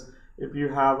because if you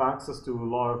have access to a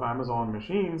lot of Amazon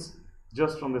machines,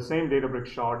 just from the same Databricks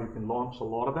shard, you can launch a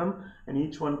lot of them, and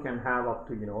each one can have up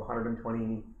to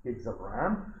 120 gigs of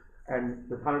RAM. And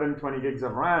with 120 gigs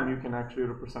of RAM, you can actually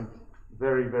represent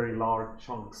very, very large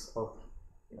chunks of,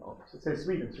 so say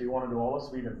Sweden. So you want to do all of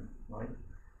Sweden, right?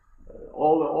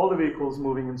 all the vehicles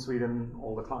moving in Sweden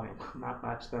all the time,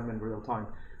 match them in real time.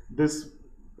 This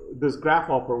graph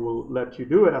hopper will let you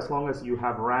do it as long as you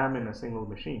have RAM in a single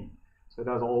machine. So it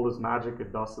does all this magic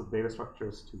it does with data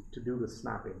structures to do the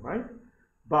snapping, right?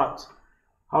 But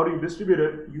how do you distribute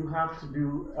it? You have to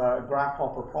do a graph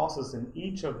hopper process in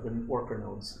each of the worker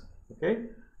nodes, okay?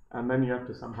 And then you have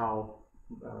to somehow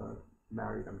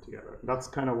marry them together. That's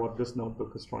kind of what this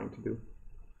notebook is trying to do.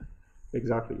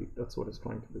 Exactly, that's what it's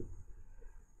trying to do.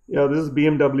 Yeah, this is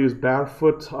BMW's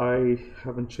Barefoot. I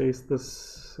haven't chased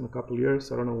this in a couple of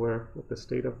years. I don't know what the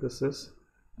state of this is.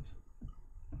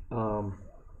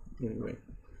 Anyway.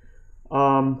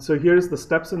 So here's the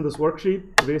steps in this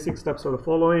worksheet. The basic steps are the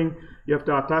following. You have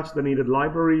to attach the needed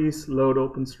libraries, load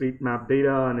OpenStreetMap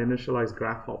data, and initialize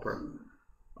graph hopper.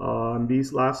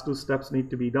 These last two steps need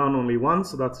to be done only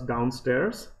once, so that's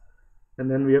downstairs. And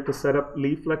then we have to set up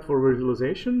leaflet for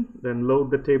visualization, then load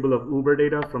the table of Uber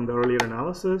data from the earlier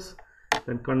analysis,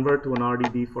 then convert to an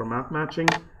RDB for map matching.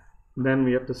 Then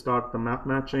we have to start the map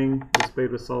matching, display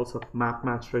results of map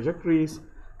match trajectories,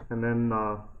 and then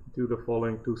do the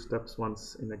following two steps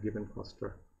once in a given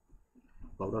cluster.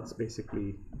 Well, that's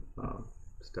basically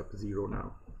step 0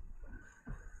 now.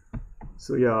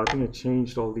 So yeah, I think I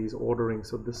changed all these ordering.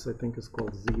 So this I think is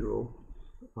called 0.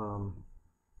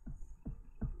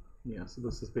 Yeah, so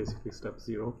this is basically step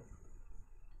 0.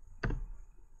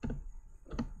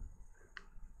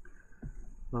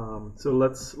 So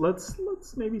let's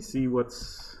maybe see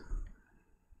let's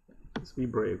be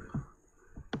brave.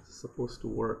 It's supposed to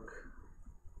work.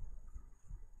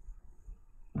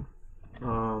 I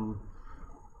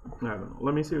don't know.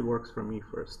 Let me see if it works for me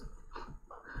first.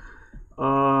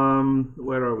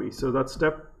 Where are we? So that's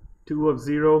step 2 of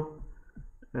 0,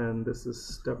 and this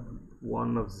is step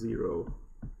 1 of 0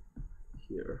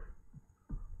 here.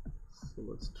 So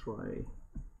let's try.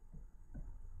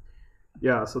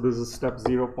 Yeah, so this is step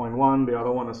 0.1. The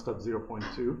other one is step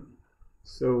 0.2.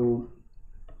 So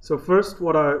first,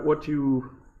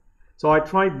 so I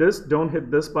tried this. Don't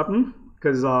hit this button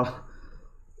because.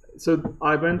 So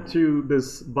I went to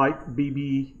this bike,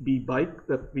 BBB bike,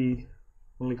 that we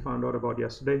only found out about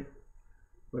yesterday.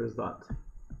 Where is that?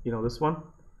 You know, this one?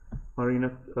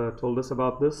 Marina told us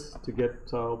about this to get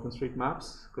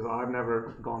OpenStreetMaps, because I've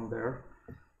never gone there.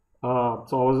 So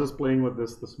I was just playing with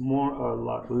this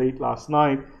late last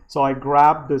night. So I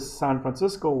grabbed this San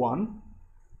Francisco one,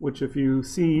 which if you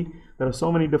see, there are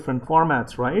so many different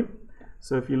formats, right?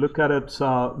 So if you look at it,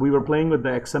 we were playing with the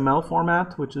XML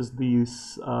format, which is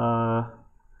these,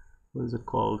 what is it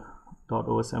called?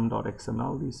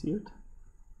 .osm.xml, do you see it?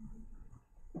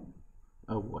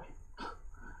 Oh boy.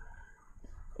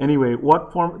 Anyway,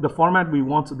 the format we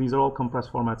want, so these are all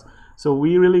compressed formats. So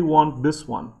we really want this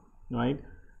one, right?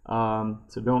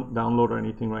 So don't download or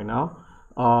anything right now.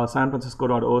 San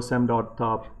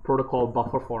Francisco.osm.protocol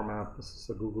buffer format. This is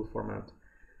a Google format.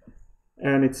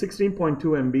 And it's 16.2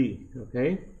 MB,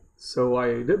 okay? So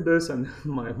I did this and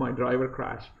my driver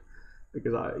crashed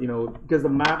because because the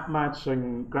map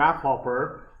matching graph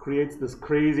hopper creates this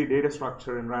crazy data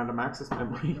structure in random access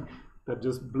memory that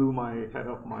just blew my head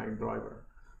off my driver.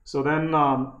 So then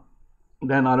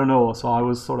I don't know, so I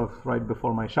was sort of right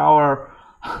before my shower.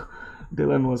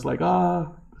 Dylan was like,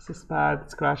 this is bad,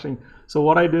 it's crashing. So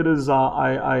what I did is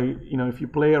if you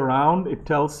play around, it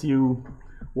tells you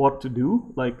what to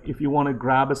do, like if you want to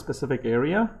grab a specific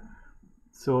area.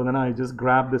 So then I just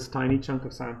grab this tiny chunk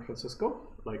of San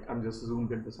Francisco, like I'm just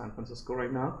zoomed into San Francisco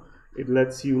right now. It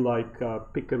lets you like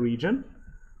pick a region.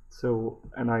 So,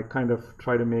 and I kind of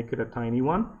try to make it a tiny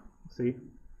one, see?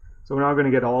 So we're not going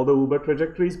to get all the Uber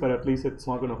trajectories, but at least it's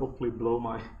not going to hopefully blow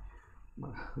my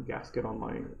gasket on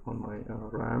my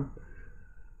RAM.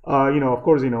 Of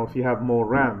course, if you have more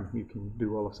RAM, you can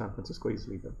do all of San Francisco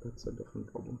easily, but that's a different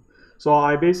problem. So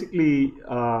I basically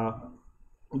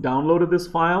downloaded this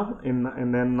file,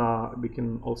 and then we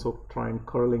can also try and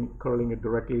curling it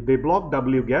directly. They block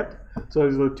wget, so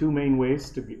those are the two main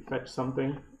ways to fetch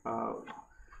something.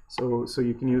 So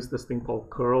you can use this thing called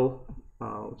curl,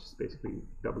 which is basically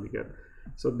wget.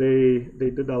 So they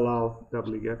did allow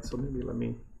wget. So maybe let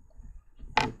me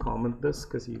comment this,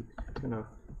 because you kind of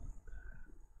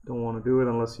don't want to do it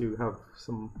unless you have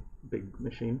some big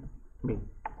machine. I mean,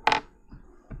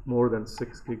 more than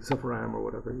 6 gigs of RAM or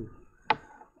whatever.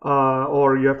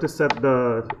 Or you have to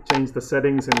change the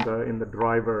settings in the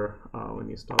driver when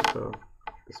you start the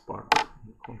Spark.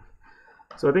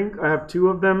 So I think I have 2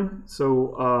 of them.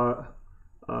 So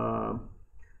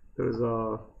there's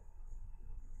a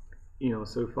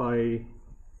so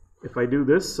if I do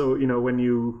this, so when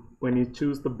you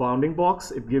choose the bounding box,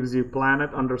 it gives you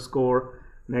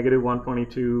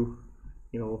planet_-122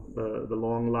 the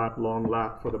long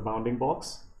lat for the bounding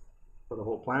box for the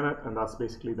whole planet, and that's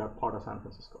basically that part of San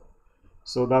Francisco.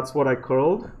 So that's what I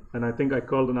curled, and I think I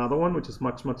curled another one which is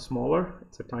much smaller.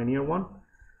 It's a tinier one,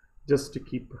 just to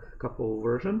keep a couple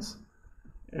versions.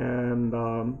 And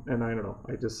I don't know.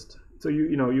 So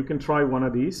you can try one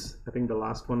of these. I think the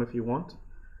last one if you want.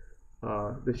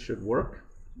 This should work.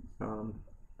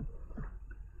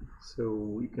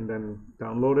 So you can then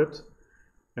download it,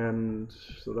 and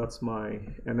so that's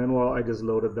and then I just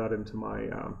loaded that into my.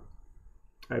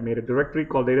 I made a directory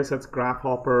called datasets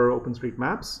graph-hopper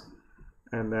OpenStreetMaps,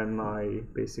 and then I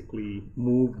basically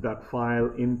moved that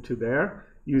file into there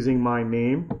using my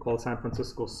name called San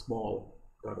Francisco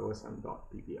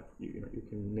small.osm.pdf. You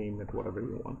can name it whatever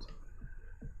you want.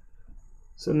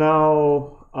 So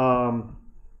now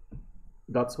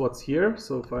that's what's here.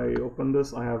 So if I open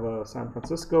this, I have a San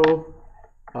Francisco,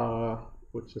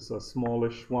 which is a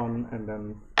smallish one, and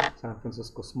then San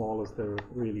Francisco small is the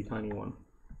really tiny one.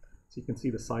 So you can see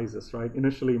the sizes, right?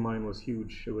 Initially mine was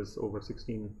huge. It was over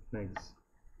 16 megs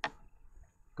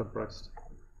compressed.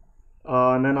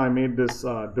 And then I made this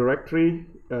directory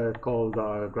called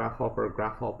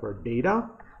graph-hopper data.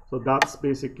 So that's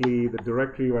basically the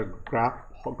directory where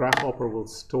graph-hopper will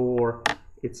store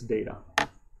its data,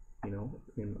 in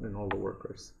all the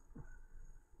workers.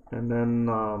 And then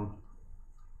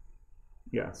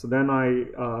so then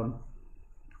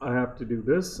I have to do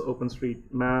this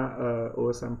OpenStreetMap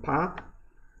OSM path.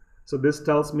 So this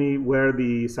tells me where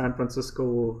the San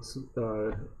Francisco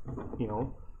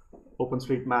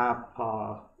OpenStreetMap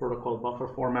protocol buffer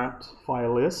format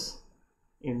file is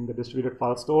in the distributed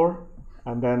file store,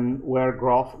 and then where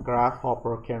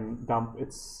graph-hopper can dump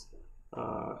its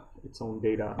own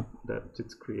data that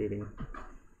it's creating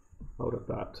out of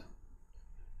that.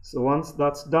 So once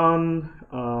that's done,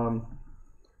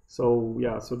 so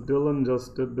Dylan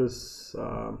just did this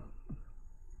a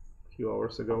few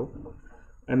hours ago,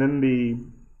 and then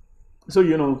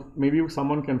maybe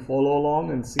someone can follow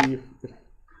along and see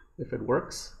if it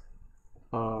works.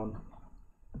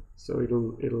 So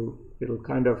it'll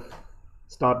kind of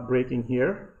start breaking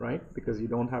here, right? Because you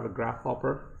don't have a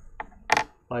graph-hopper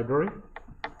library.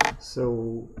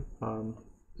 So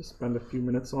just spend a few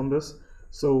minutes on this.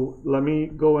 So let me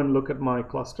go and look at my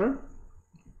cluster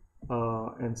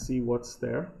and see what's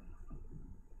there.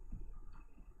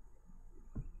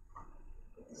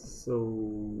 So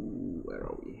where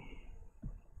are we?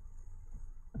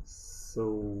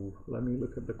 So let me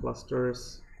look at the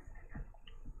clusters.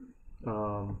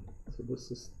 So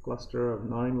this is a cluster of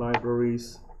 9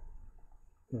 libraries,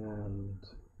 and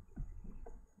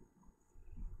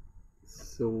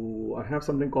so I have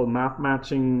something called map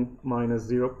matching minus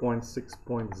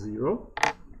 0.6.0.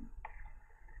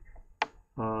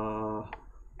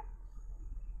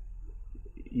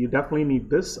 You definitely need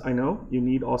this. I know you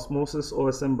need Osmosis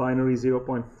OSM binary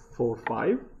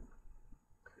 0.45,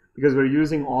 because we're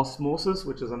using Osmosis,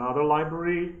 which is another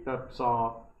library that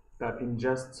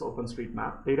ingests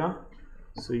OpenStreetMap data.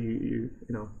 So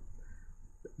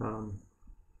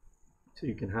so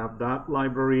you can have that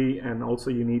library, and also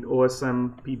you need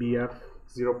OSM PBF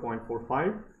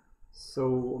 0.45.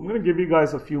 So I'm going to give you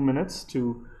guys a few minutes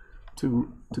to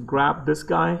grab this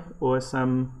guy,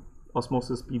 OSM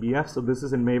Osmosis PBF. So this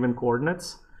is in Maven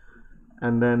coordinates.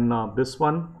 And then this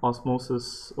one,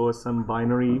 Osmosis OSM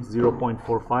binary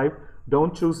 0.45.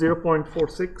 Don't choose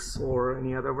 0.46 or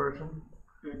any other version.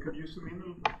 Could you zoom in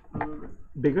a little bit?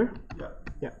 Bigger? Yeah.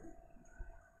 Yeah.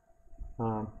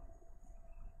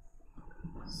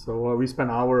 So we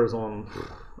spend hours on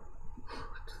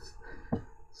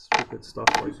stupid stuff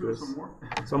like this. Some more?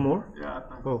 Some more? Yeah,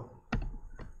 thanks. Oh.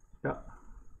 Yeah.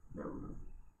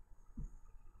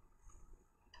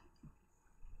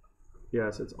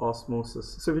 Yes, it's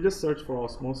Osmosis. So if you just search for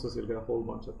Osmosis, you'll get a whole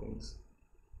bunch of things.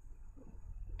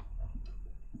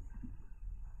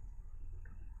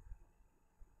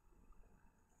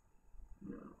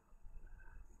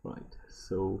 Right,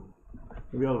 so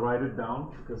maybe I'll write it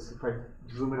down, because if I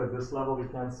zoom it at this level, you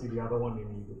can't see the other one you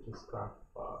need, which is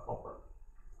graph-hopper.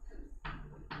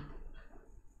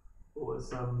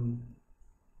 OSM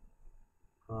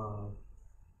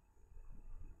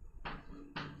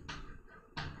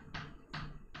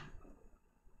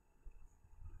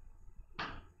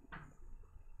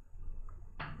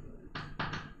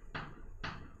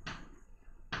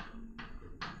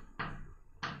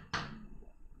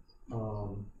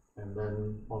and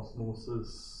then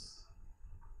Osmosis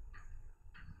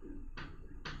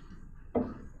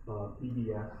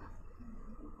PDF.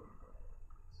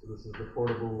 So this is the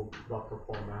portable buffer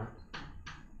format,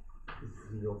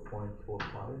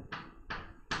 0.45.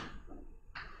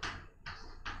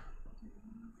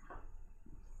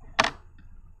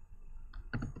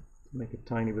 make it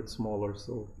tiny bit smaller.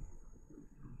 So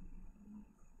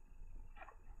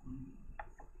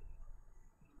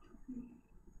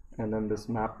and then this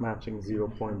map matching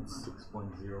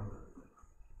 0.6.0.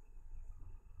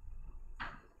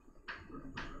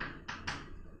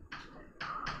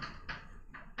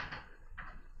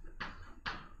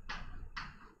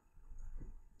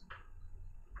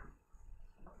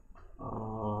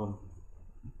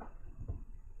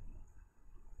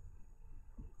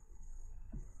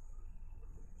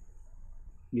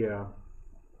 Yeah.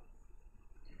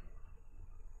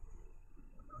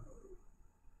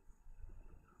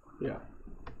 Yeah.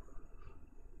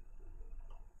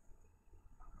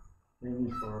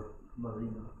 Maybe for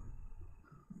Marina.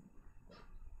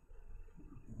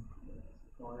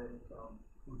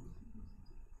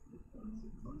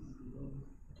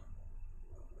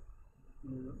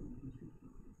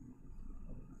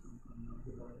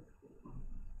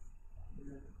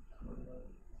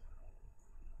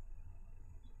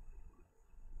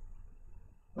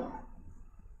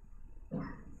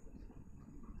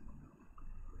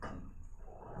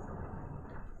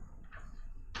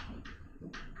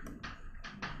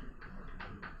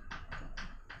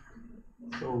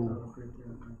 So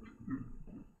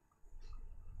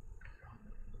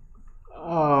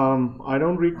I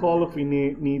don't recall if we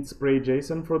need spray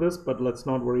JSON for this, but let's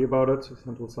not worry about it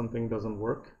until something doesn't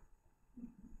work.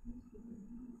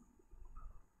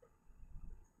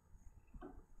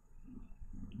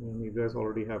 And you guys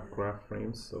already have graph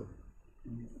frames, so.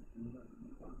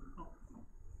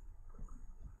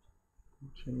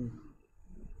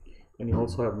 And you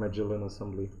also have Magellan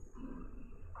assembly.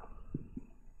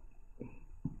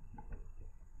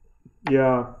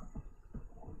 Yeah.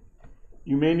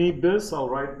 You may need this. I'll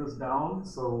write this down.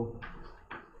 So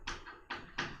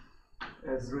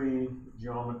Esri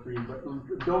geometry, but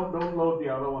don't load the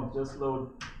other ones. Just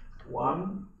load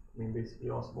one. I mean,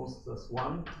 basically osmosis as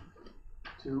 1,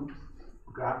 2,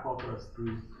 graph author as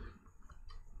 3.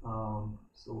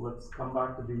 So let's come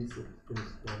back to these if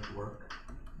things don't work.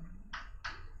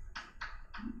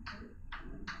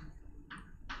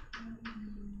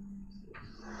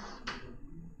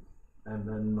 And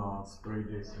then spray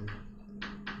JSON.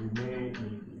 We may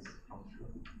need these, I'm sure.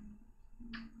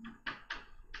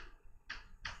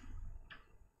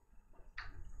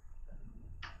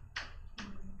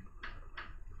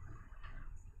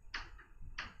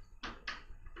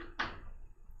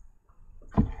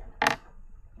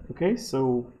 Okay,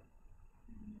 so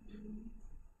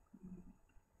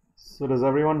does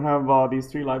everyone have these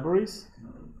 3 libraries?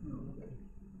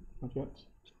 Not yet.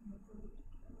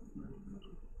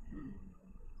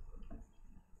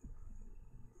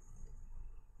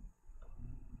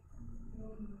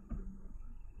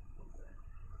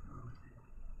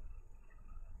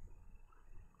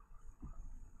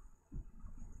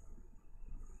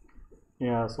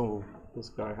 Yeah, so this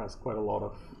guy has quite a lot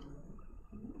of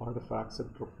artifacts it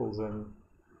pulls in.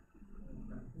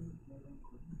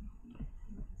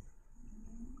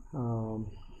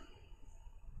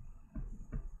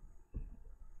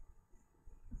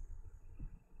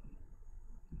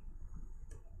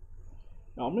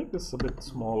 I'll make this a bit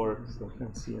smaller because I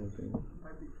can't see anything.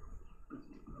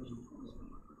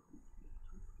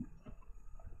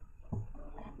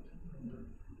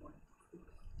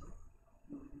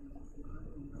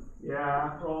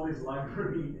 Yeah, after all these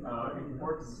library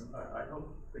imports, I don't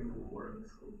think it will work.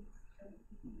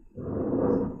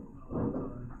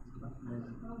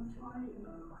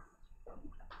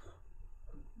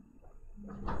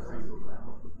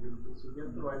 So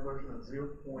get the right version at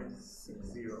 0.60.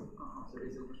 So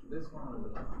is it this one or the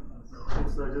other one?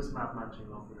 It's just map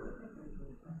matching off of it.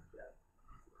 Yeah.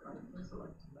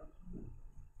 Select.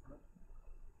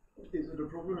 Is it a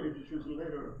problem if you choose a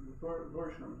later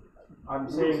version? I'm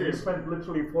saying you spent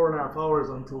literally 4.5 hours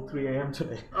until 3 a.m.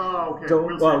 today. Oh, okay.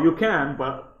 Well, you can,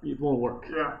 but it won't work.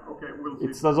 Yeah, okay, we'll see.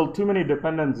 There's too many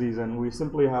dependencies, and we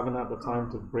simply haven't had the time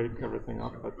to break everything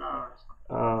up. But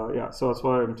yeah, so that's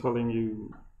why I'm telling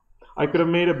you. I could have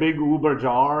made a big Uber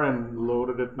jar and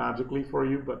loaded it magically for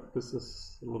you, but this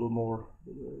is a little more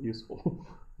useful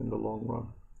in the long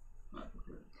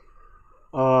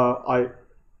run.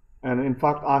 And in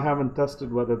fact, I haven't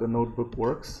tested whether the notebook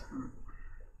works.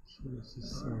 So this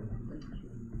is,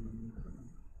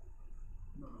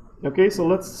 okay, so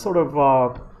let's sort of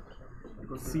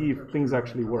see if things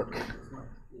actually work.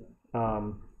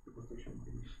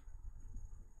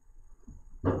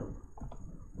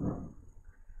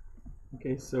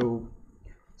 Okay, so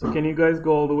can you guys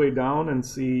go all the way down and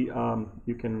see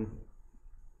you can.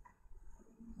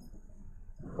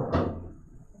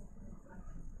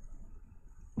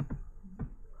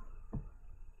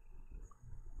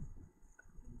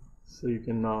 So you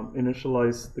can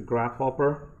initialize the graph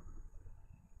hopper.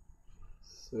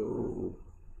 So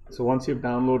once you've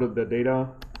downloaded the data,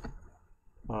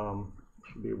 you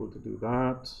should be able to do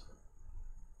that.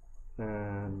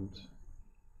 And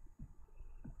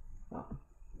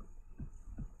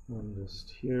just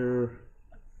here,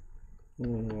 I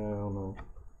don't know.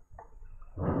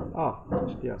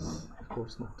 Yes, of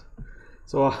course not.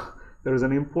 So there is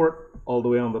an import all the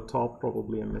way on the top,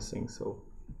 probably I'm missing. So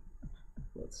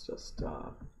let's just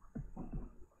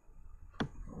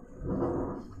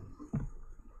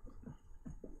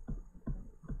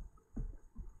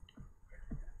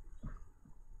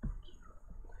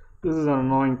this is an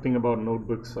annoying thing about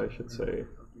notebooks, I should say.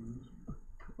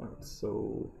 Right,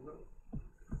 so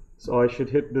I should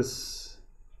hit this.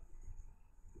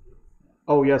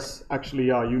 Oh yes, actually,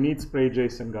 yeah, you need spray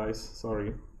JSON, guys.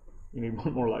 Sorry, you need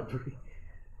one more library.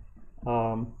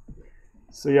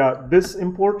 So yeah, this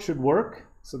import should work.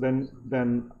 So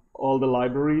then all the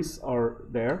libraries are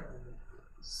there.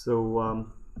 So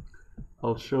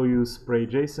I'll show you spray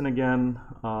JSON again.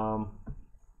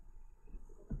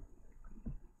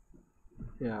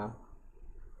 Yeah,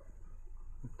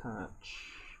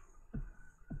 attach.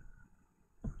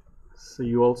 So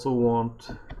you also want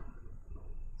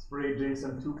spray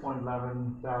JSON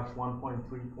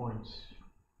 2.11-1.3.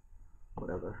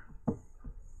 Whatever,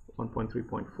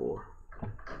 1.3.4.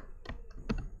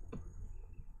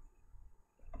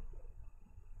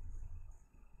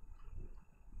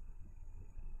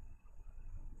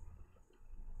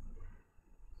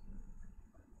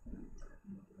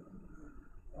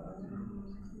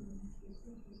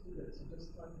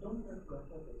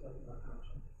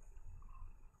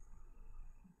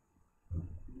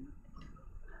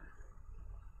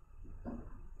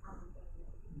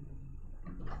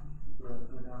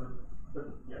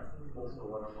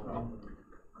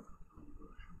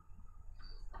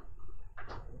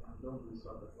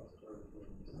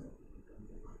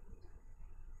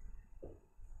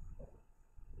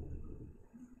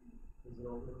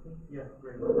 Yeah,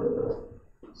 great.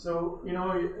 So, you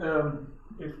know,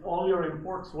 if all your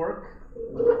imports work,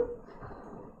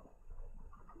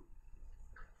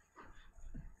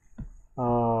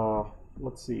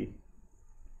 let's see.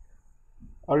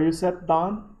 Are you set,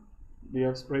 Don? Do you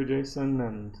have spray JSON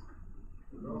and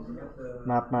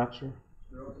map matcher?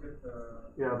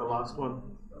 Yeah, the last one.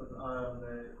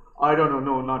 I don't know.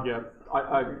 No, not yet.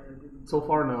 I so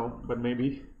far no, but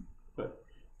maybe. But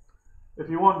if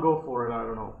you want, go for it. I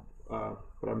don't know.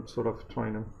 But I'm sort of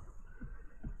trying to.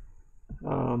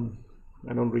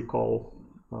 I don't recall.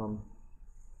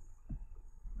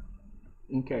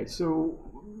 Okay, so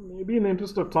maybe in the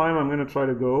interest of time, I'm going to try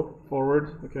to go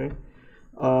forward. Okay.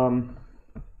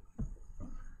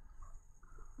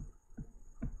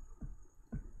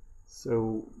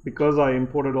 So because I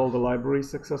imported all the libraries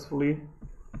successfully,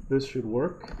 this should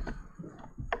work.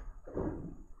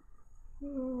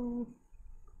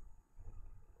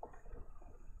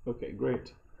 Okay,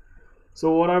 great.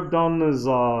 So what I've done is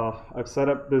I've set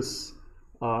up this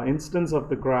instance of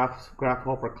the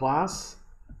graph-hopper class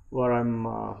where I'm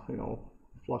you know,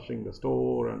 flushing the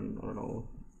store and I don't know,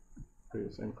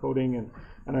 encoding,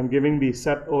 and I'm giving the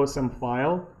set OSM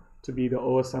file to be the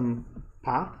OSM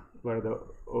path where the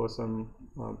OSM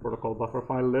protocol buffer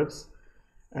file lives,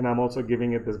 and I'm also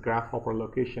giving it this graph-hopper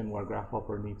location where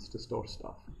graph-hopper needs to store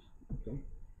stuff. Okay.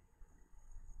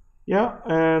 Yeah,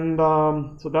 and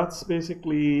so that's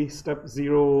basically step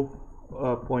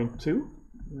 0.2. You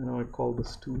know, I call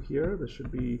this 2 here. This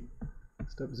should be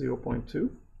step 0.2.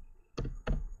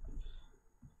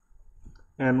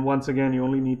 And once again, you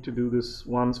only need to do this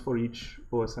once for each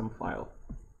OSM file.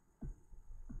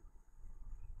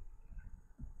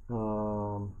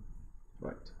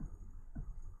 Right.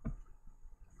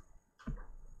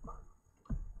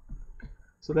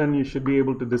 So then you should be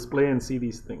able to display and see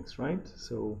these things, right?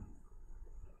 So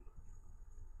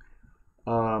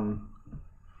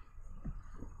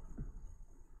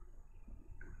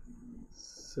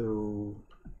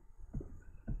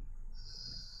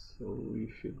we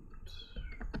should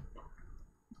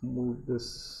move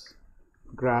this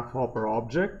graph-hopper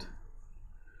object.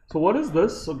 So what is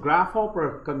this? So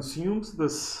graph-hopper consumes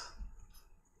this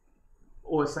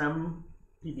OSM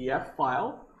PDF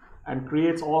file and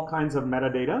creates all kinds of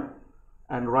metadata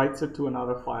and writes it to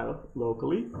another file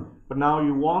locally. But now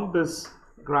you want this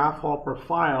graph-hopper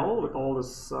file with all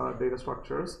this data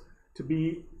structures to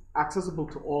be accessible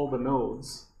to all the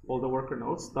nodes, all the worker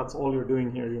nodes. That's all you're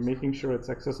doing here. You're making sure it's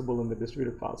accessible in the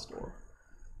distributed file store.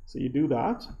 So you do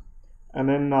that, and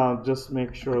then just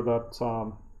make sure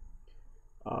that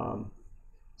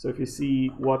So if you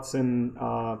see what's in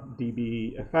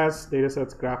DBFS,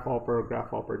 datasets,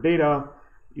 graph-hopper data,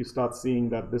 you start seeing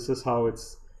that this is how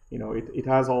it's, it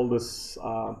has all this,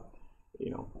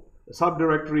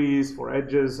 subdirectories for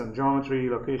edges and geometry,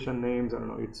 location names. I don't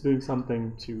know. It's doing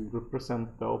something to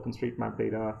represent the OpenStreetMap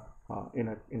data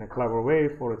in a clever way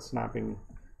for its snapping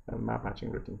map matching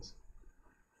routines.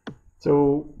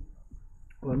 So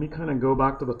let me kind of go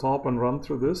back to the top and run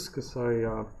through this, because I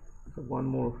have one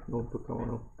more notebook I want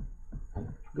to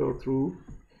go through.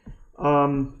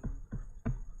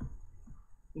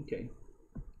 Okay.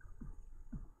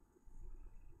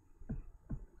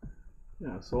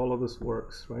 Yeah, so all of this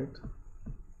works, right?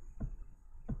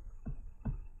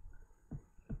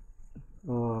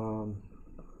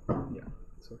 Yeah,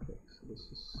 it's okay. So this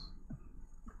is.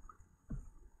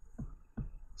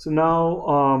 So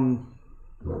now,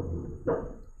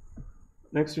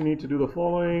 next you need to do the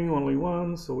following, only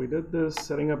one. So we did this,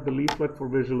 setting up the leaflet for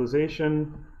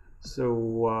visualization.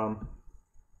 So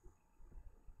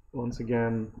once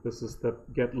again, this is the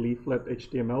get leaflet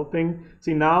HTML thing.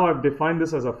 See, now I've defined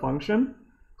this as a function.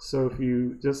 So if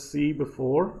you just see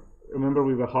before, remember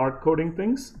we were hard coding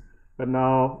things, but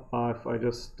now if I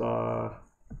just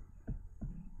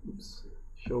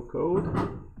show code.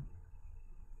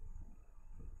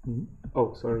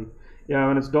 Oh, sorry. Yeah,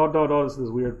 when it's dot dot dot, it's this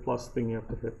weird plus thing you have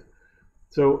to hit.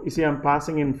 So you see, I'm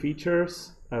passing in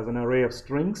features as an array of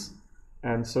strings.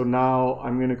 And so now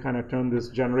I'm going to kind of turn this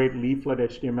generate leaflet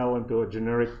HTML into a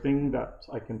generic thing that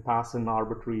I can pass in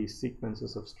arbitrary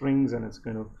sequences of strings, and it's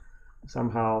going to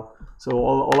somehow, so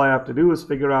all I have to do is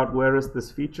figure out where is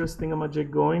this features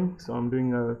thingamajig going. So I'm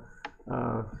doing a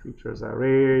features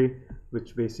array,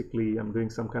 which basically I'm doing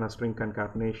some kind of string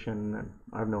concatenation, and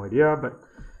I have no idea, but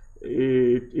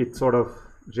it sort of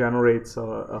generates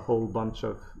a whole bunch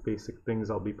of basic things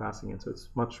I'll be passing in. So it's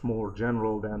much more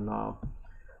general than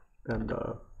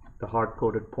the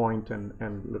hard-coded point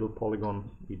and little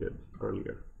polygon we did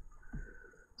earlier.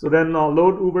 So then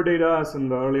load Uber data as in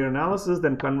the earlier analysis,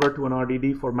 then convert to an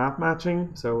RDD for map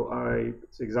matching. So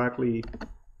it's exactly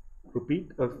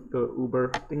repeat of the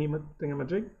Uber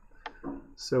thingamajig.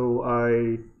 So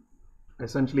I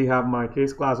essentially have my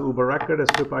case class Uber record as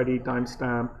trip ID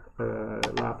timestamp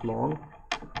lat long.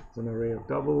 It's an array of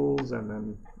doubles, and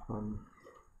then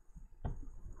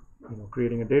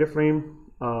creating a data frame.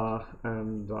 So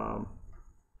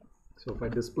if I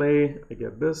display, I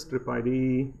get this trip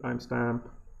ID, timestamp,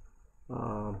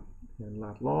 and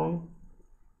lat long.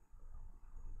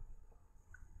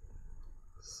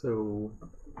 So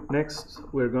next,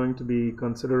 we're going to be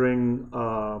considering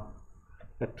a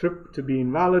trip to be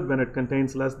invalid when it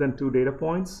contains less than 2 data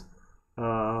points.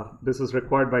 This is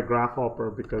required by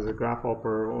graph-hopper because a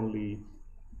graph-hopper only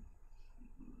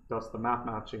does the map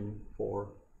matching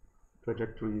for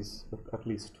trajectories with at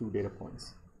least 2 data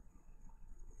points.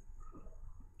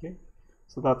 Okay,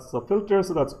 so that's a filter.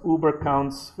 So that's Uber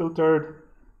counts filtered.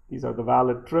 These are the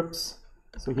valid trips.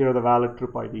 So here are the valid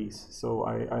trip IDs. So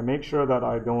I make sure that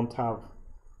I don't have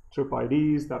trip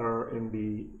IDs that are in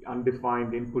the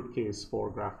undefined input case for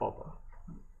graph-hopper.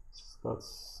 So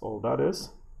that's all that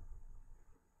is.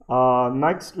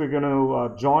 Next, we're going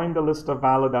to join the list of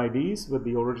valid IDs with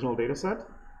the original data set.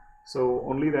 So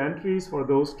only the entries for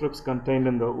those trips contained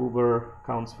in the Uber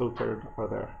counts filtered are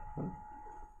there. Right?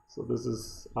 So this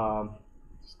is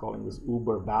just calling this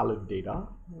Uber valid data.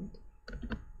 Right?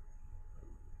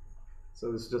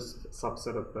 So this is just a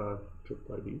subset of the trip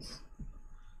IDs.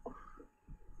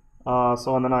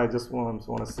 So and then I just want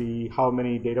to see how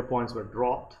many data points were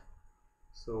dropped.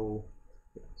 So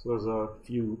there's a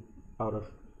few out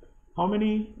of how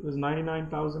many? It was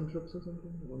 99,000 trips or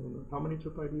something. I don't know. How many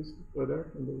trip IDs were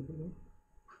there in the Uber?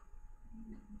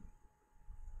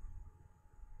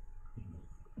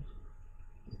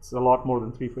 It's a lot more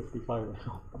than 355 right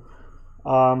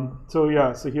now. So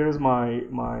yeah, so here's my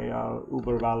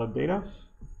Uber valid data.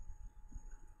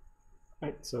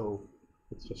 Right, so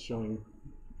it's just showing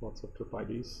lots of trip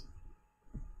IDs.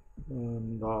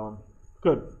 And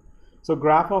good. So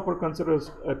graph-hopper considers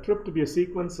a trip to be a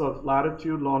sequence of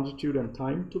latitude, longitude, and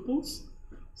time tuples.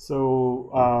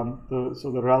 So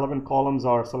the relevant columns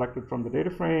are selected from the data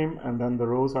frame, and then the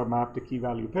rows are mapped to key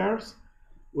value pairs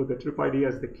with the trip ID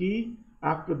as the key.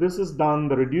 After this is done,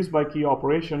 the reduce by key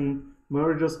operation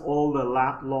merges all the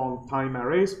lat long time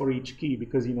arrays for each key,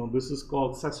 because this is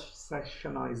called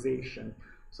sessionization.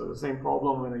 So the same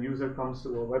problem when a user comes to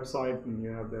a website and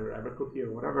you have their ever cookie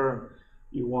or whatever,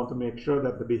 you want to make sure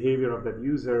that the behavior of that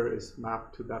user is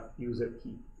mapped to that user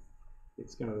key.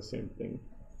 It's kind of the same thing.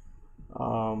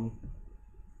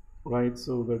 Right,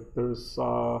 so that there's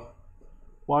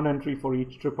one entry for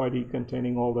each trip ID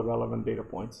containing all the relevant data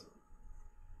points.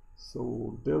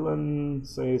 So Dylan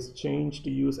says change to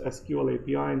use SQL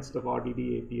API instead of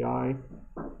RDD API.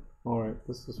 All right,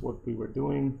 this is what we were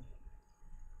doing.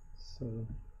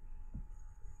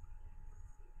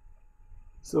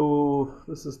 So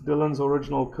this is Dylan's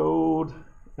original code,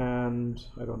 and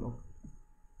I don't know.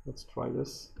 Let's try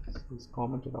this. He's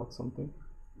commented out something.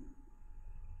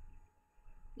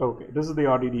 Okay, this is the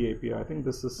RDD API. I think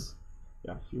this is,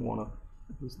 yeah, if you want to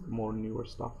use the more newer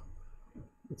stuff.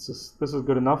 This is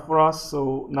good enough for us.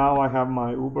 So now I have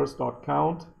my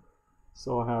ubers.count.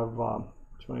 So I have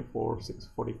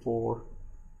 24,644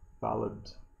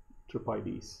 valid trip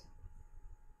IDs.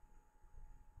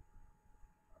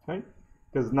 Okay,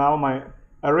 because now my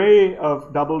array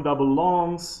of double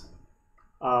longs,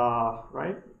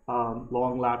 right,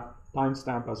 long lat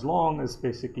timestamp as long is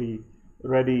basically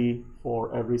ready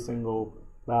for every single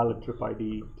valid trip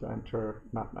ID to enter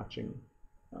map matching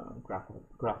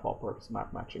graph hoppers,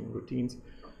 map matching routines.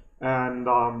 And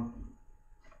I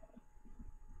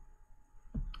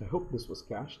hope this was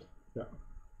cached. Yeah.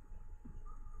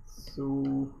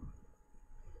 So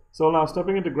now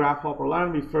stepping into Graph-Hopper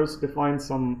land, we first define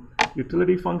some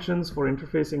utility functions for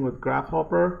interfacing with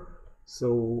Graph-Hopper.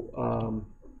 So,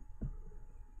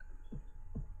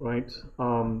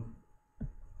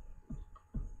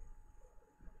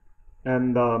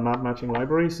 and map matching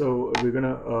library. So we're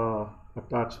gonna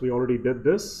attach, we already did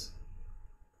this.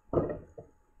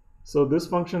 So this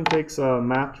function takes a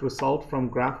mapped result from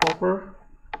Graph-Hopper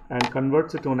and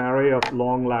converts it to an array of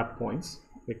long lat points,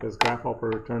 because Graph-Hopper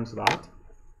returns that.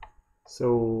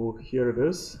 So here it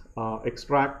is,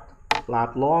 extract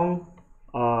lat long,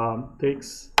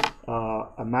 takes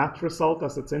a match result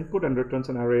as its input and returns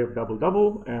an array of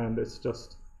double, and it's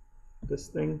just this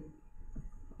thing.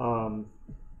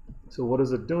 So what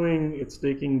is it doing? It's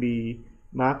taking the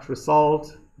match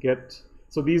result,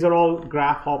 so these are all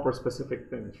Graph-Hopper specific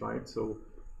things, right? So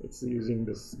it's using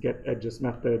this get edges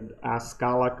method as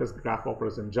Scala, because Graph-Hopper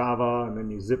is in Java, and then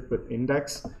you zip with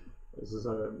index. This is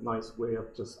a nice way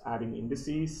of just adding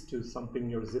indices to something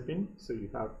you're zipping, so you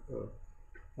have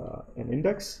an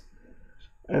index.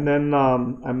 And then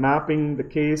I'm mapping the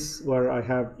case where I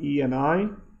have E and I,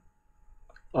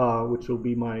 which will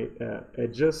be my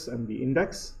edges and the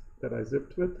index that I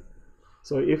zipped with.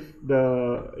 So if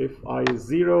I is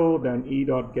 0, then E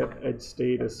dot get edge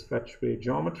state is fetch way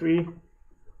geometry.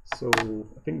 So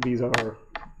I think these are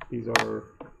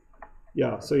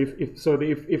yeah. So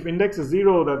if index is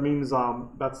 0, that means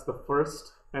that's the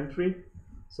first entry.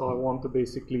 So I want to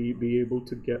basically be able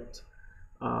to get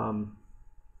the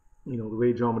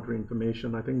way geometry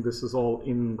information. I think this is all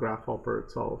in Graph-Hopper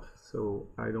itself, so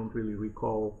I don't really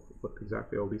recall what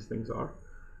exactly all these things are.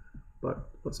 But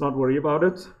let's not worry about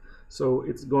it. So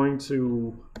it's going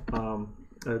to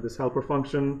this helper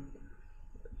function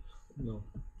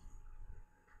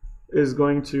is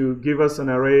going to give us an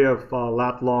array of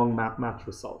lat long map match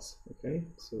results. Okay,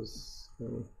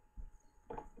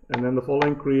 and then the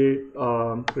following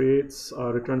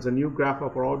returns a new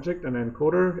Graph-Hopper object, an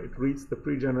encoder. It reads the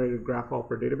pre-generated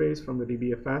Graph-Hopper database from the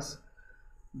DBFS.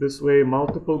 This way,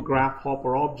 multiple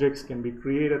Graph-Hopper objects can be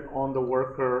created on the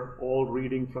worker, all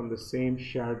reading from the same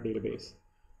shared database.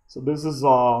 So this is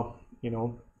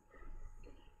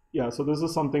so this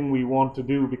is something we want to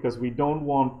do, because we don't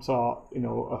want a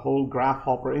whole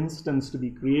Graph-Hopper instance to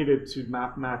be created to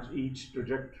map match each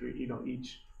trajectory,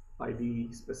 each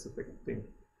ID specific thing,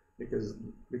 because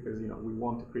we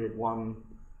want to create one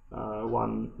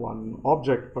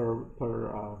object per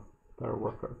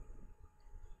worker.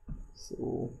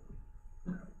 So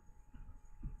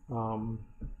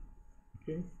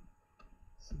okay,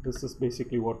 so this is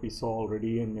basically what we saw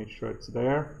already, and make sure it's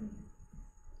there.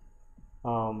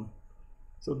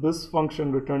 So this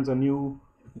function returns a new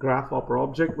Graph-Hopper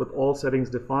object with all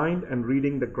settings defined and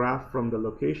reading the graph from the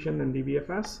location in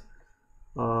DBFS.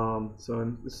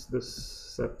 So this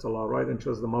sets allow right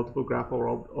ensures the multiple Graph-Hopper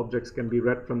objects can be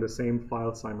read from the same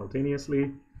file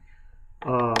simultaneously.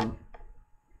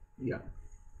 Yeah.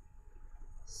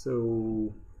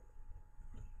 So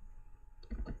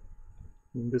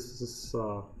this is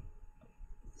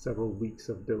several weeks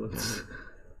of Dylan's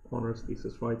honors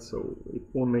thesis, right? So it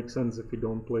won't make sense if you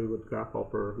don't play with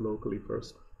Graph-Hopper locally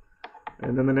first.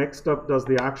 And then the next step does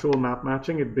the actual map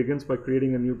matching. It begins by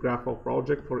creating a new Graph-Hopper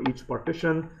object for each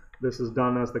partition. This is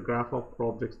done as the Graph-Hopper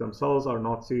objects themselves are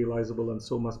not serializable and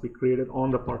so must be created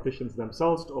on the partitions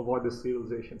themselves to avoid the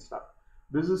serialization step.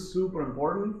 This is super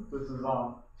important. This is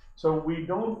so we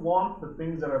don't want the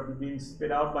things that are being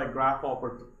spit out by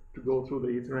Graph-Hopper to go through the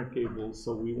Ethernet cables.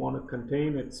 So we want to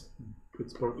contain its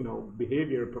its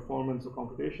behavior, performance, or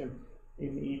computation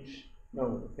in each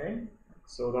node. Okay,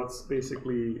 so that's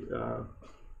basically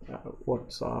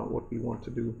what we want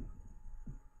to do.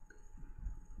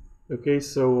 Okay,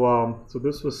 so so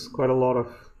this was quite a lot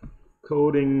of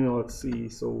coding. Let's see.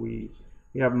 So we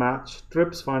have match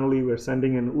trips. Finally, we're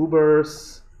sending in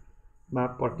Ubers,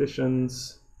 map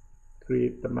partitions,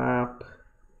 create the map,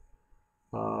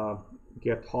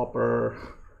 get hopper,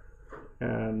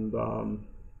 and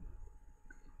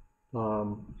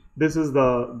this is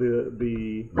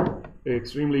the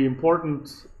extremely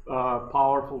important,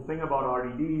 powerful thing about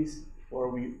RDDs, where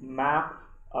we map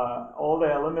all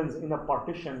the elements in a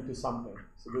partition to something.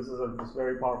 So this is this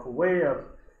very powerful way of,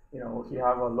 if you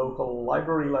have a local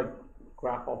library like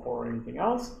GraphOp or anything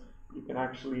else, you can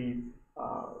actually,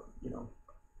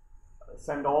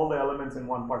 send all the elements in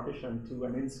one partition to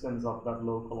an instance of that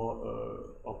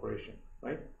local operation,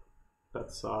 right?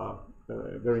 That's a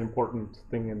very important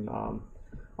thing in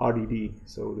RDD.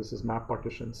 So this is map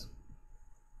partitions.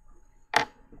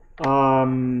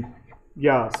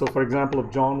 Yeah, so for example,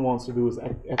 if John wants to do his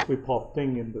equipop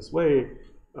thing in this way,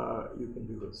 you can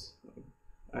do this.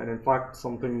 And in fact,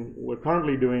 something we're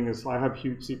currently doing is I have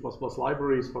huge C++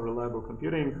 libraries for reliable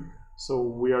computing. So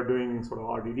we are doing sort of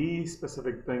RDD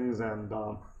specific things, and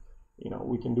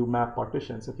we can do map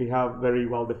partitions. If we have very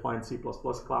well-defined C++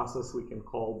 classes we can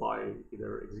call by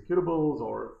either executables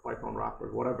or Python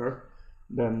wrappers, whatever,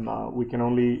 then we can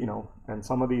only, and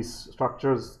some of these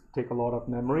structures take a lot of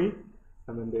memory,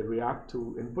 and then they react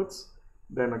to inputs.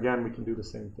 Then again, we can do the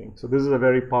same thing. So this is a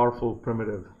very powerful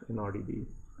primitive in RDD.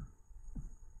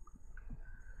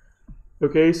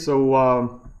 Okay,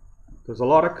 so there's a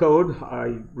lot of code.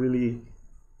 I really,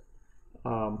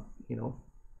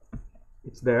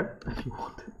 it's there if you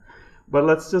want it. But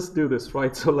let's just do this,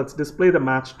 right? So let's display the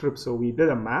match trip. So we did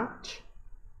a match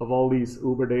of all these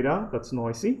Uber data. That's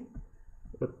noisy.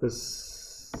 With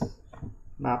this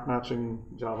map matching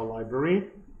Java library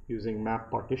using map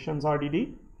partitions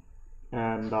RDD.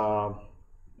 And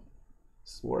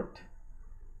this worked.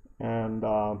 And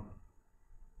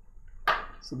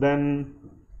so then,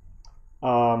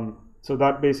 so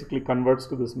that basically converts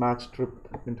to this match trip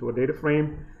into a data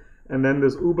frame. And then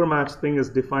this Uber match thing is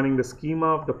defining the schema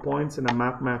of the points in a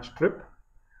map match trip.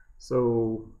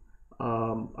 So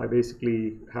I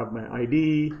basically have my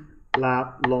ID,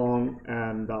 lap, long,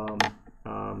 and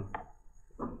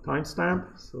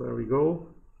timestamp. So there we go.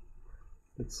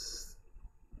 It's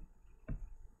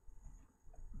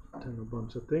done a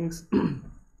bunch of things.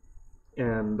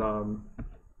 And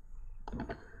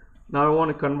now I want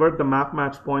to convert the map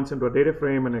match points into a data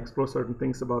frame and explore certain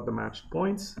things about the matched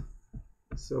points.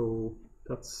 So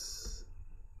that's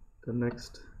the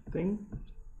next thing.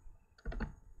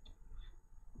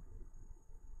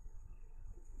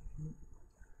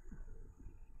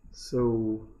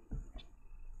 So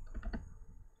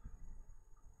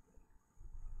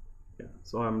yeah,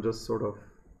 so I'm just sort of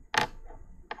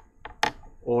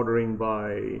ordering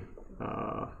by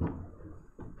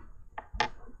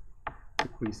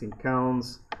decreasing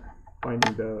counts,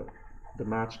 finding the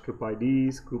match trip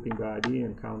IDs, grouping the ID,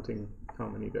 and counting how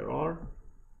many there are.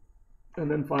 And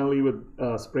then finally, with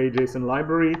Spray.json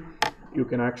library, you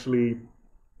can actually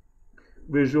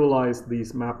visualize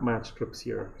these map match trips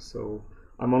here. So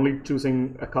I'm only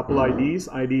choosing a couple IDs.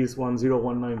 ID is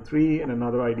 10193 and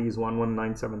another ID is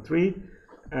 11973.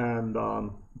 And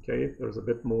okay, there's a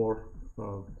bit more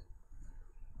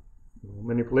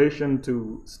manipulation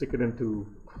to stick it into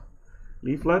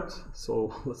leaflet.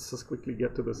 So let's just quickly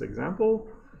get to this example.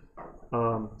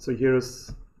 So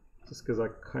here's, just because I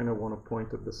kind of want to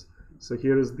point at this. So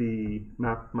here is the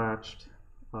map matched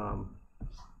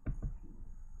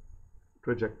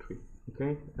trajectory.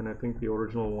 Okay, and I think the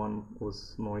original one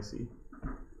was noisy.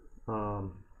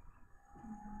 All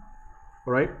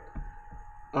right,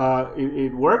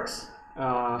 it works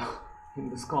in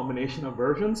this combination of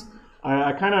versions.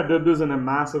 I kind of did this in a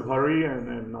massive hurry,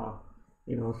 and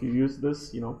if you use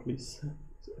this, please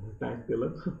thank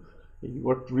Dylan. He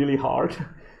worked really hard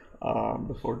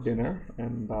before dinner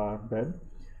and bed.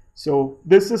 So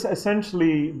this is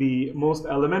essentially the most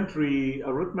elementary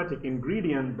arithmetic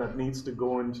ingredient that needs to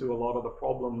go into a lot of the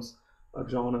problems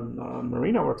John and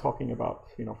Marina were talking about,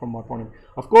 from my point of view.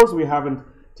 Of course, we haven't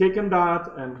taken that,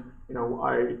 and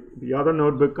the other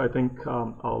notebook, I think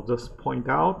I'll just point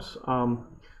out,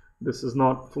 this is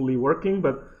not fully working,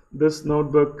 but this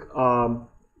notebook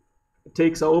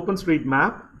takes an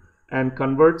OpenStreetMap and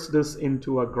converts this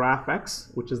into a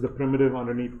GraphX, which is the primitive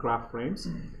underneath graph frames.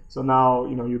 So now,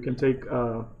 you can take,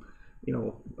 the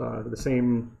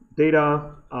same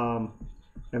data,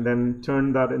 and then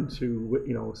turn that into,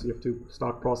 you know, so you have to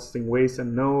start processing ways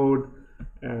and node.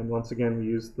 And once again, we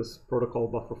use this protocol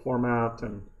buffer format,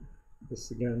 and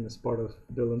this again is part of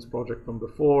Dylan's project from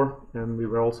before, and we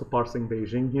were also parsing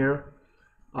Beijing here.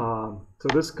 So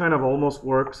this kind of almost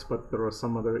works, but there are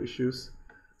some other issues.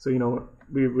 So, you know,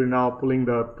 we're now pulling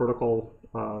the protocol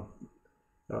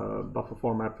buffer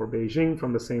format for Beijing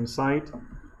from the same site,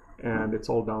 and it's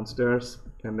all downstairs.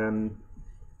 And then,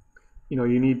 you know,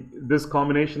 you need this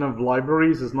combination of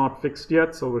libraries is not fixed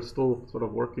yet, so we're still sort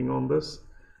of working on this.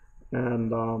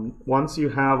 And once you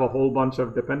have a whole bunch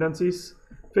of dependencies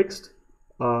fixed,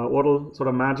 what will sort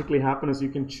of magically happen is you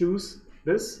can choose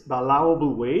the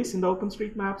allowable ways in the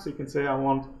OpenStreetMap. So you can say, I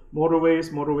want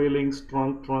motorways, motorway links,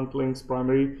 trunk links,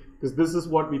 primary, because this is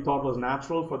what we thought was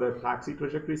natural for the taxi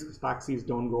trajectories, because taxis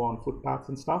don't go on footpaths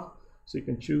and stuff. So you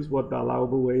can choose what the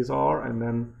allowable ways are, and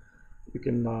then you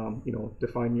can you know,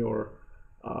 define your,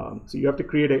 so you have to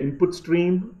create an input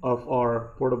stream of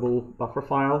our portable buffer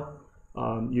file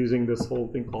using this whole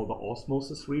thing called the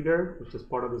osmosis reader, which is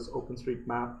part of this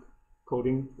OpenStreetMap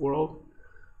coding world.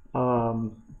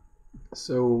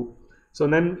 So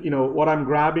then, you know, what I'm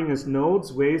grabbing is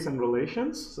nodes, ways, and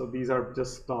relations. So these are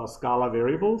just Scala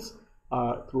variables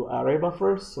through array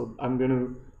buffers. So I'm going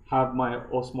to have my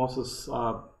osmosis,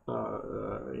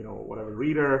 you know, whatever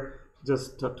reader,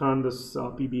 just to turn this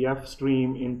PBF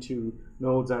stream into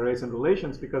nodes, arrays, and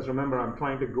relations, because remember, I'm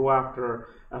trying to go after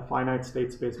a finite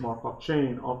state space Markov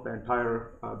chain of the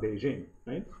entire Beijing,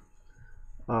 right?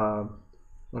 I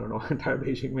don't know, entire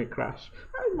Beijing may crash.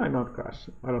 It might not crash,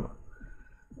 I don't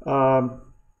know.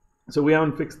 So we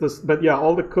haven't fixed this, but yeah,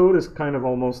 all the code is kind of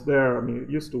almost there. I mean, it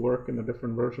used to work in a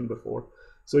different version before.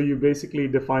 So you basically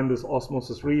define this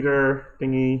osmosis reader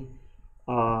thingy,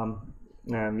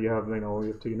 and you have, you know,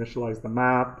 you have to initialize the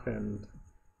map and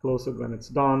close it when it's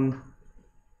done.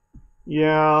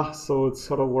 Yeah, so it's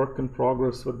sort of work in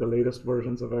progress with the latest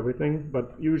versions of everything,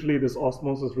 but usually this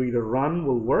osmosis reader run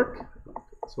will work.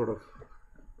 Sort of,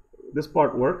 this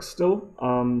part works still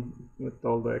with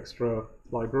all the extra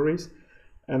libraries.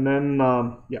 And then,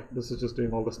 yeah, this is just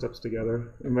doing all the steps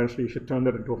together. Eventually, you should turn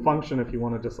that into a function if you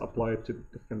want to just apply it to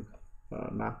different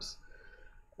maps.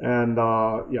 And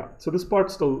yeah, so this part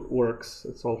still works.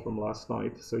 It's all from last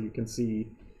night. So you can see,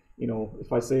 you know,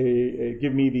 if I say,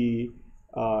 give me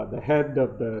the head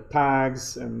of the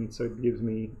tags, and so it gives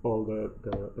me all the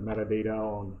metadata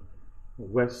on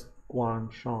West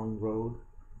Guangshang Road.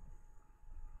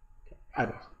 I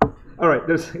don't know. All right,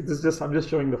 I'm just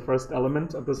showing the first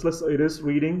element of this list. So it is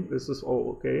reading. This is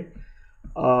all okay.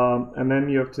 And then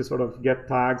you have to sort of get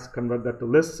tags, convert that to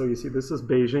lists. So you see, this is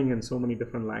Beijing in so many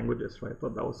different languages, right? I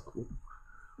thought that was cool.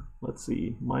 Let's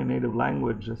see, my native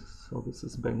language. So this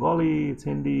is Bengali, it's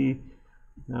Hindi.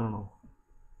 I don't know.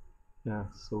 Yeah,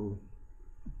 so,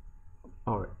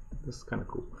 all right, this is kind of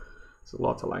cool. So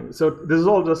lots of language. So this is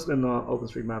all just in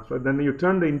OpenStreetMap, right? Then you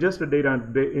turn the ingested data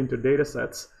into data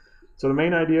sets. So the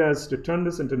main idea is to turn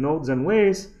this into nodes and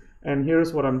ways. And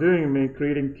here's what I'm doing. I'm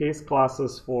creating case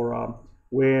classes for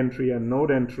way entry and node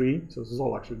entry. So this is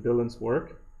all actually Dylan's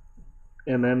work.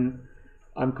 And then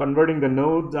I'm converting the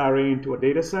nodes array into a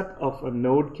data set of a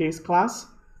node case class.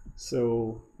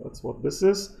 So that's what this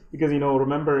is. Because, you know,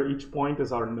 remember, each point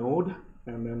is our node.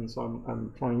 And then so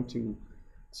I'm trying to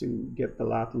get the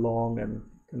lat long and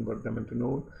convert them into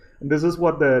node. And this is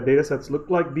what the data sets look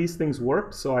like. These things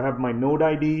work. So I have my node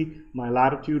ID, my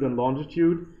latitude and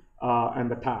longitude, and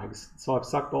the tags. So I've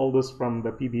sucked all this from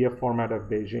the PBF format of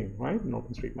Beijing, right, in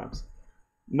OpenStreetMaps.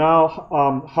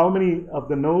 Now, how many of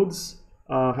the nodes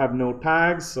have no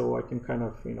tags? So I can kind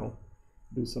of, you know,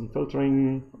 do some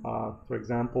filtering, for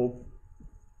example.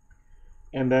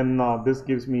 And then this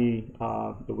gives me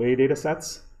the way data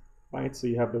sets. Right, so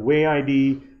you have the way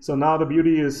ID. So now the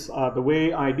beauty is the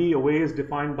way ID, a way is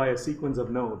defined by a sequence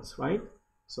of nodes, right?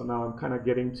 So now I'm kind of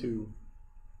getting to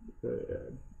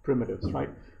the primitives, right?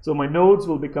 So my nodes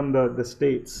will become the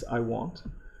states I want.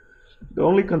 The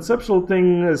only conceptual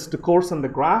thing is to coarsen the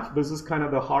graph. This is kind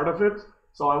of the heart of it.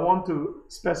 So I want to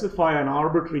specify an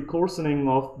arbitrary coarsening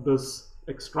of this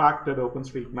extracted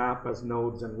OpenStreetMap as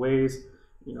nodes and ways,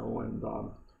 you know,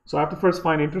 and so I have to first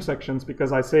find intersections,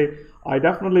 because I say I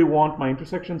definitely want my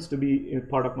intersections to be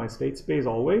part of my state space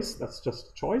always. That's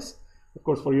just a choice. Of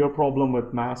course, for your problem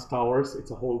with mass towers, it's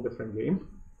a whole different game,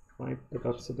 right? But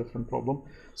that's a different problem.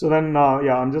 So then,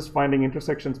 yeah, I'm just finding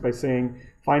intersections by saying,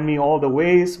 find me all the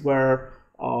ways where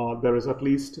there is at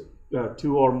least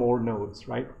 2 or more nodes,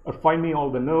 right? Or find me all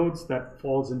the nodes that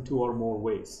falls in 2 or more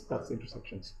ways. That's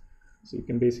intersections. So you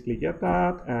can basically get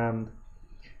that. And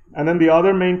And then the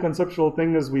other main conceptual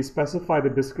thing is we specify the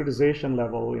discretization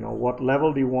level. What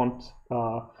level do you want?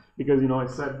 Because I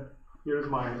said, here's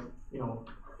my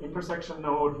intersection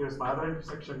node. Here's my other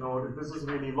intersection node. If this is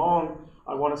really long,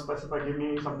 I want to specify, give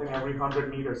me something every 100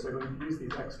 meters. So it will increase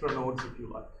these extra nodes if you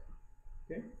like.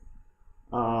 Okay.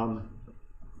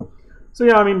 So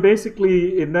yeah,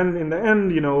 basically, then in the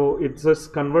end, it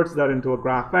just converts that into a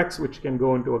graph X, which can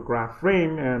go into a graph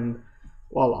frame, and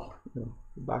voila,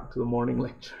 back to the morning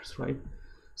lectures, right?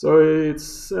 So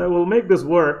we'll make this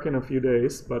work in a few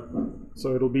days,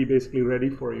 so it'll be basically ready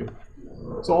for you.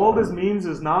 So all this means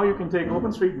is now you can take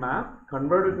OpenStreetMap,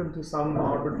 convert it into some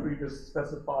arbitrary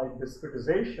specified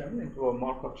discretization into a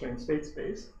Markov chain state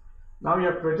space. Now you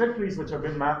have trajectories which have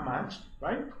been map matched,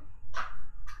 right?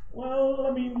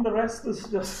 Well, the rest is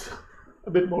just a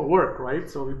bit more work, right?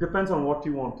 So it depends on what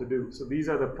you want to do. So these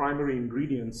are the primary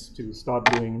ingredients to start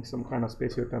doing some kind of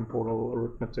spatio-temporal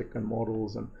arithmetic and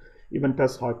models and even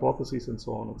test hypotheses and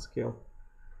so on at scale.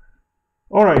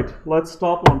 All right, let's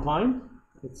stop on time.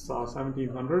 It's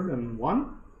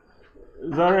 1701.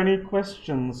 Is there any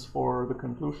questions for the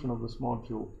conclusion of this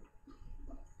module?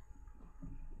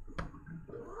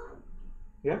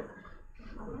 Yeah?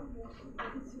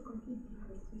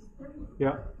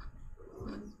 Yeah.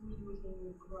 Since we're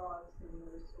using graphs and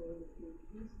also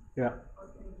images, Yeah. I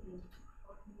think it's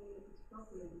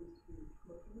probably used to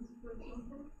proteins, for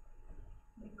example,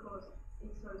 because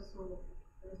there's also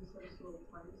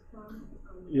timestamp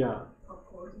and Yeah.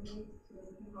 coordinates, so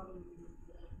if you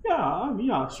have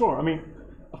Yeah, sure.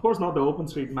 Of course not the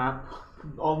OpenStreetMap,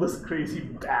 all this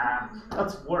crazy,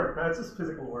 that's work, that's just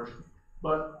physical work.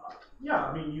 But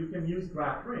yeah, you can use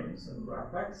graph frames and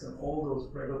GraphX and all those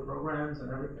regular programs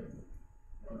and everything.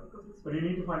 But you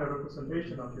need to find a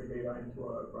representation of your data into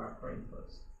a graph frame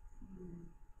first.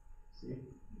 See?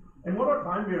 And what are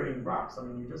time-varying graphs?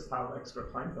 You just have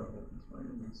extra time components,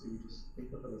 right? So you just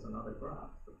think of it as another graph.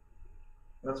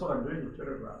 That's what I'm doing with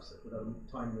Twitter graphs that are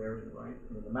time-varying, right?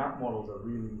 The map models are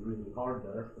really, really hard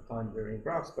there for time-varying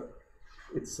graphs, but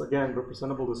it's, again,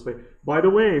 representable this way. By the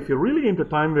way, if you're really into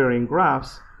time-varying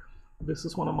graphs, this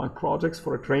is one of my projects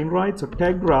for a train ride. So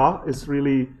Tegra is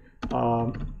really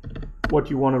what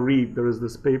you want to read. There is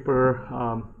this paper,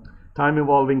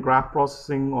 Time-Evolving Graph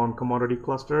Processing on Commodity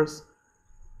Clusters.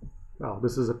 Well,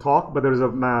 this is a talk, but there's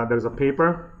a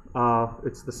paper.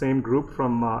 It's the same group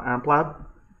from AmpLab.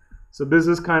 So this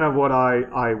is kind of what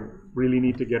I really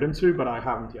need to get into, but I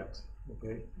haven't yet.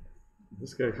 Okay.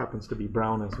 This guy happens to be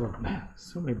brown as well. Man,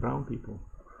 so many brown people.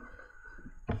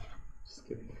 Just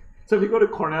kidding. So if you go to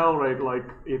Cornell, right,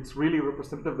 it's really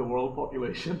representative of the world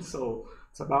population. So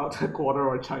it's about a quarter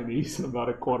are Chinese and about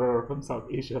a quarter are from South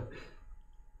Asia.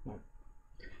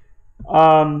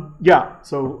 Yeah,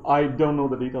 so I don't know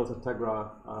the details of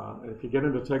Tegra. If you get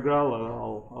into Tegra,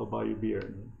 I'll buy you beer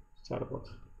and chat about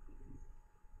it.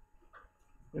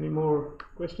 Any more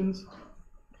questions?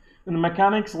 And the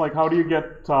mechanics, how do you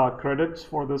get credits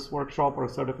for this workshop or a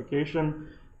certification?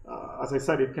 As I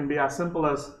said, it can be as simple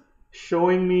as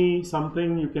showing me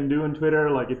something you can do in Twitter.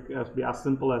 It can be as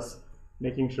simple as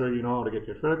making sure you know how to get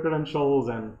your Twitter credentials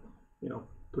and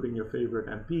putting your favorite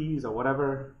MPs or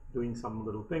whatever, doing some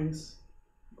little things,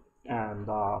 and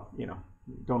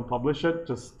don't publish it.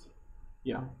 Just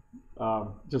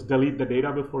delete the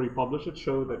data before you publish it.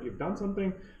 Show that you've done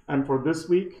something. And for this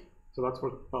week, so that's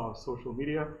for social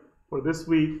media. For this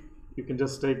week, you can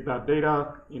just take that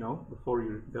data, before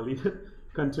you delete it,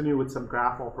 continue with some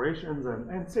graph operations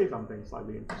and say something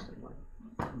slightly interesting.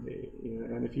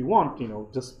 And if you want,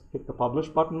 just hit the publish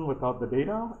button without the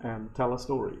data and tell a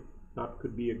story. That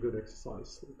could be a good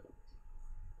exercise.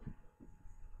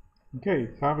 Okay,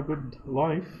 have a good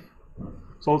life.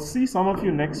 So I'll see some of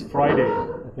you next Friday,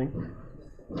 I think.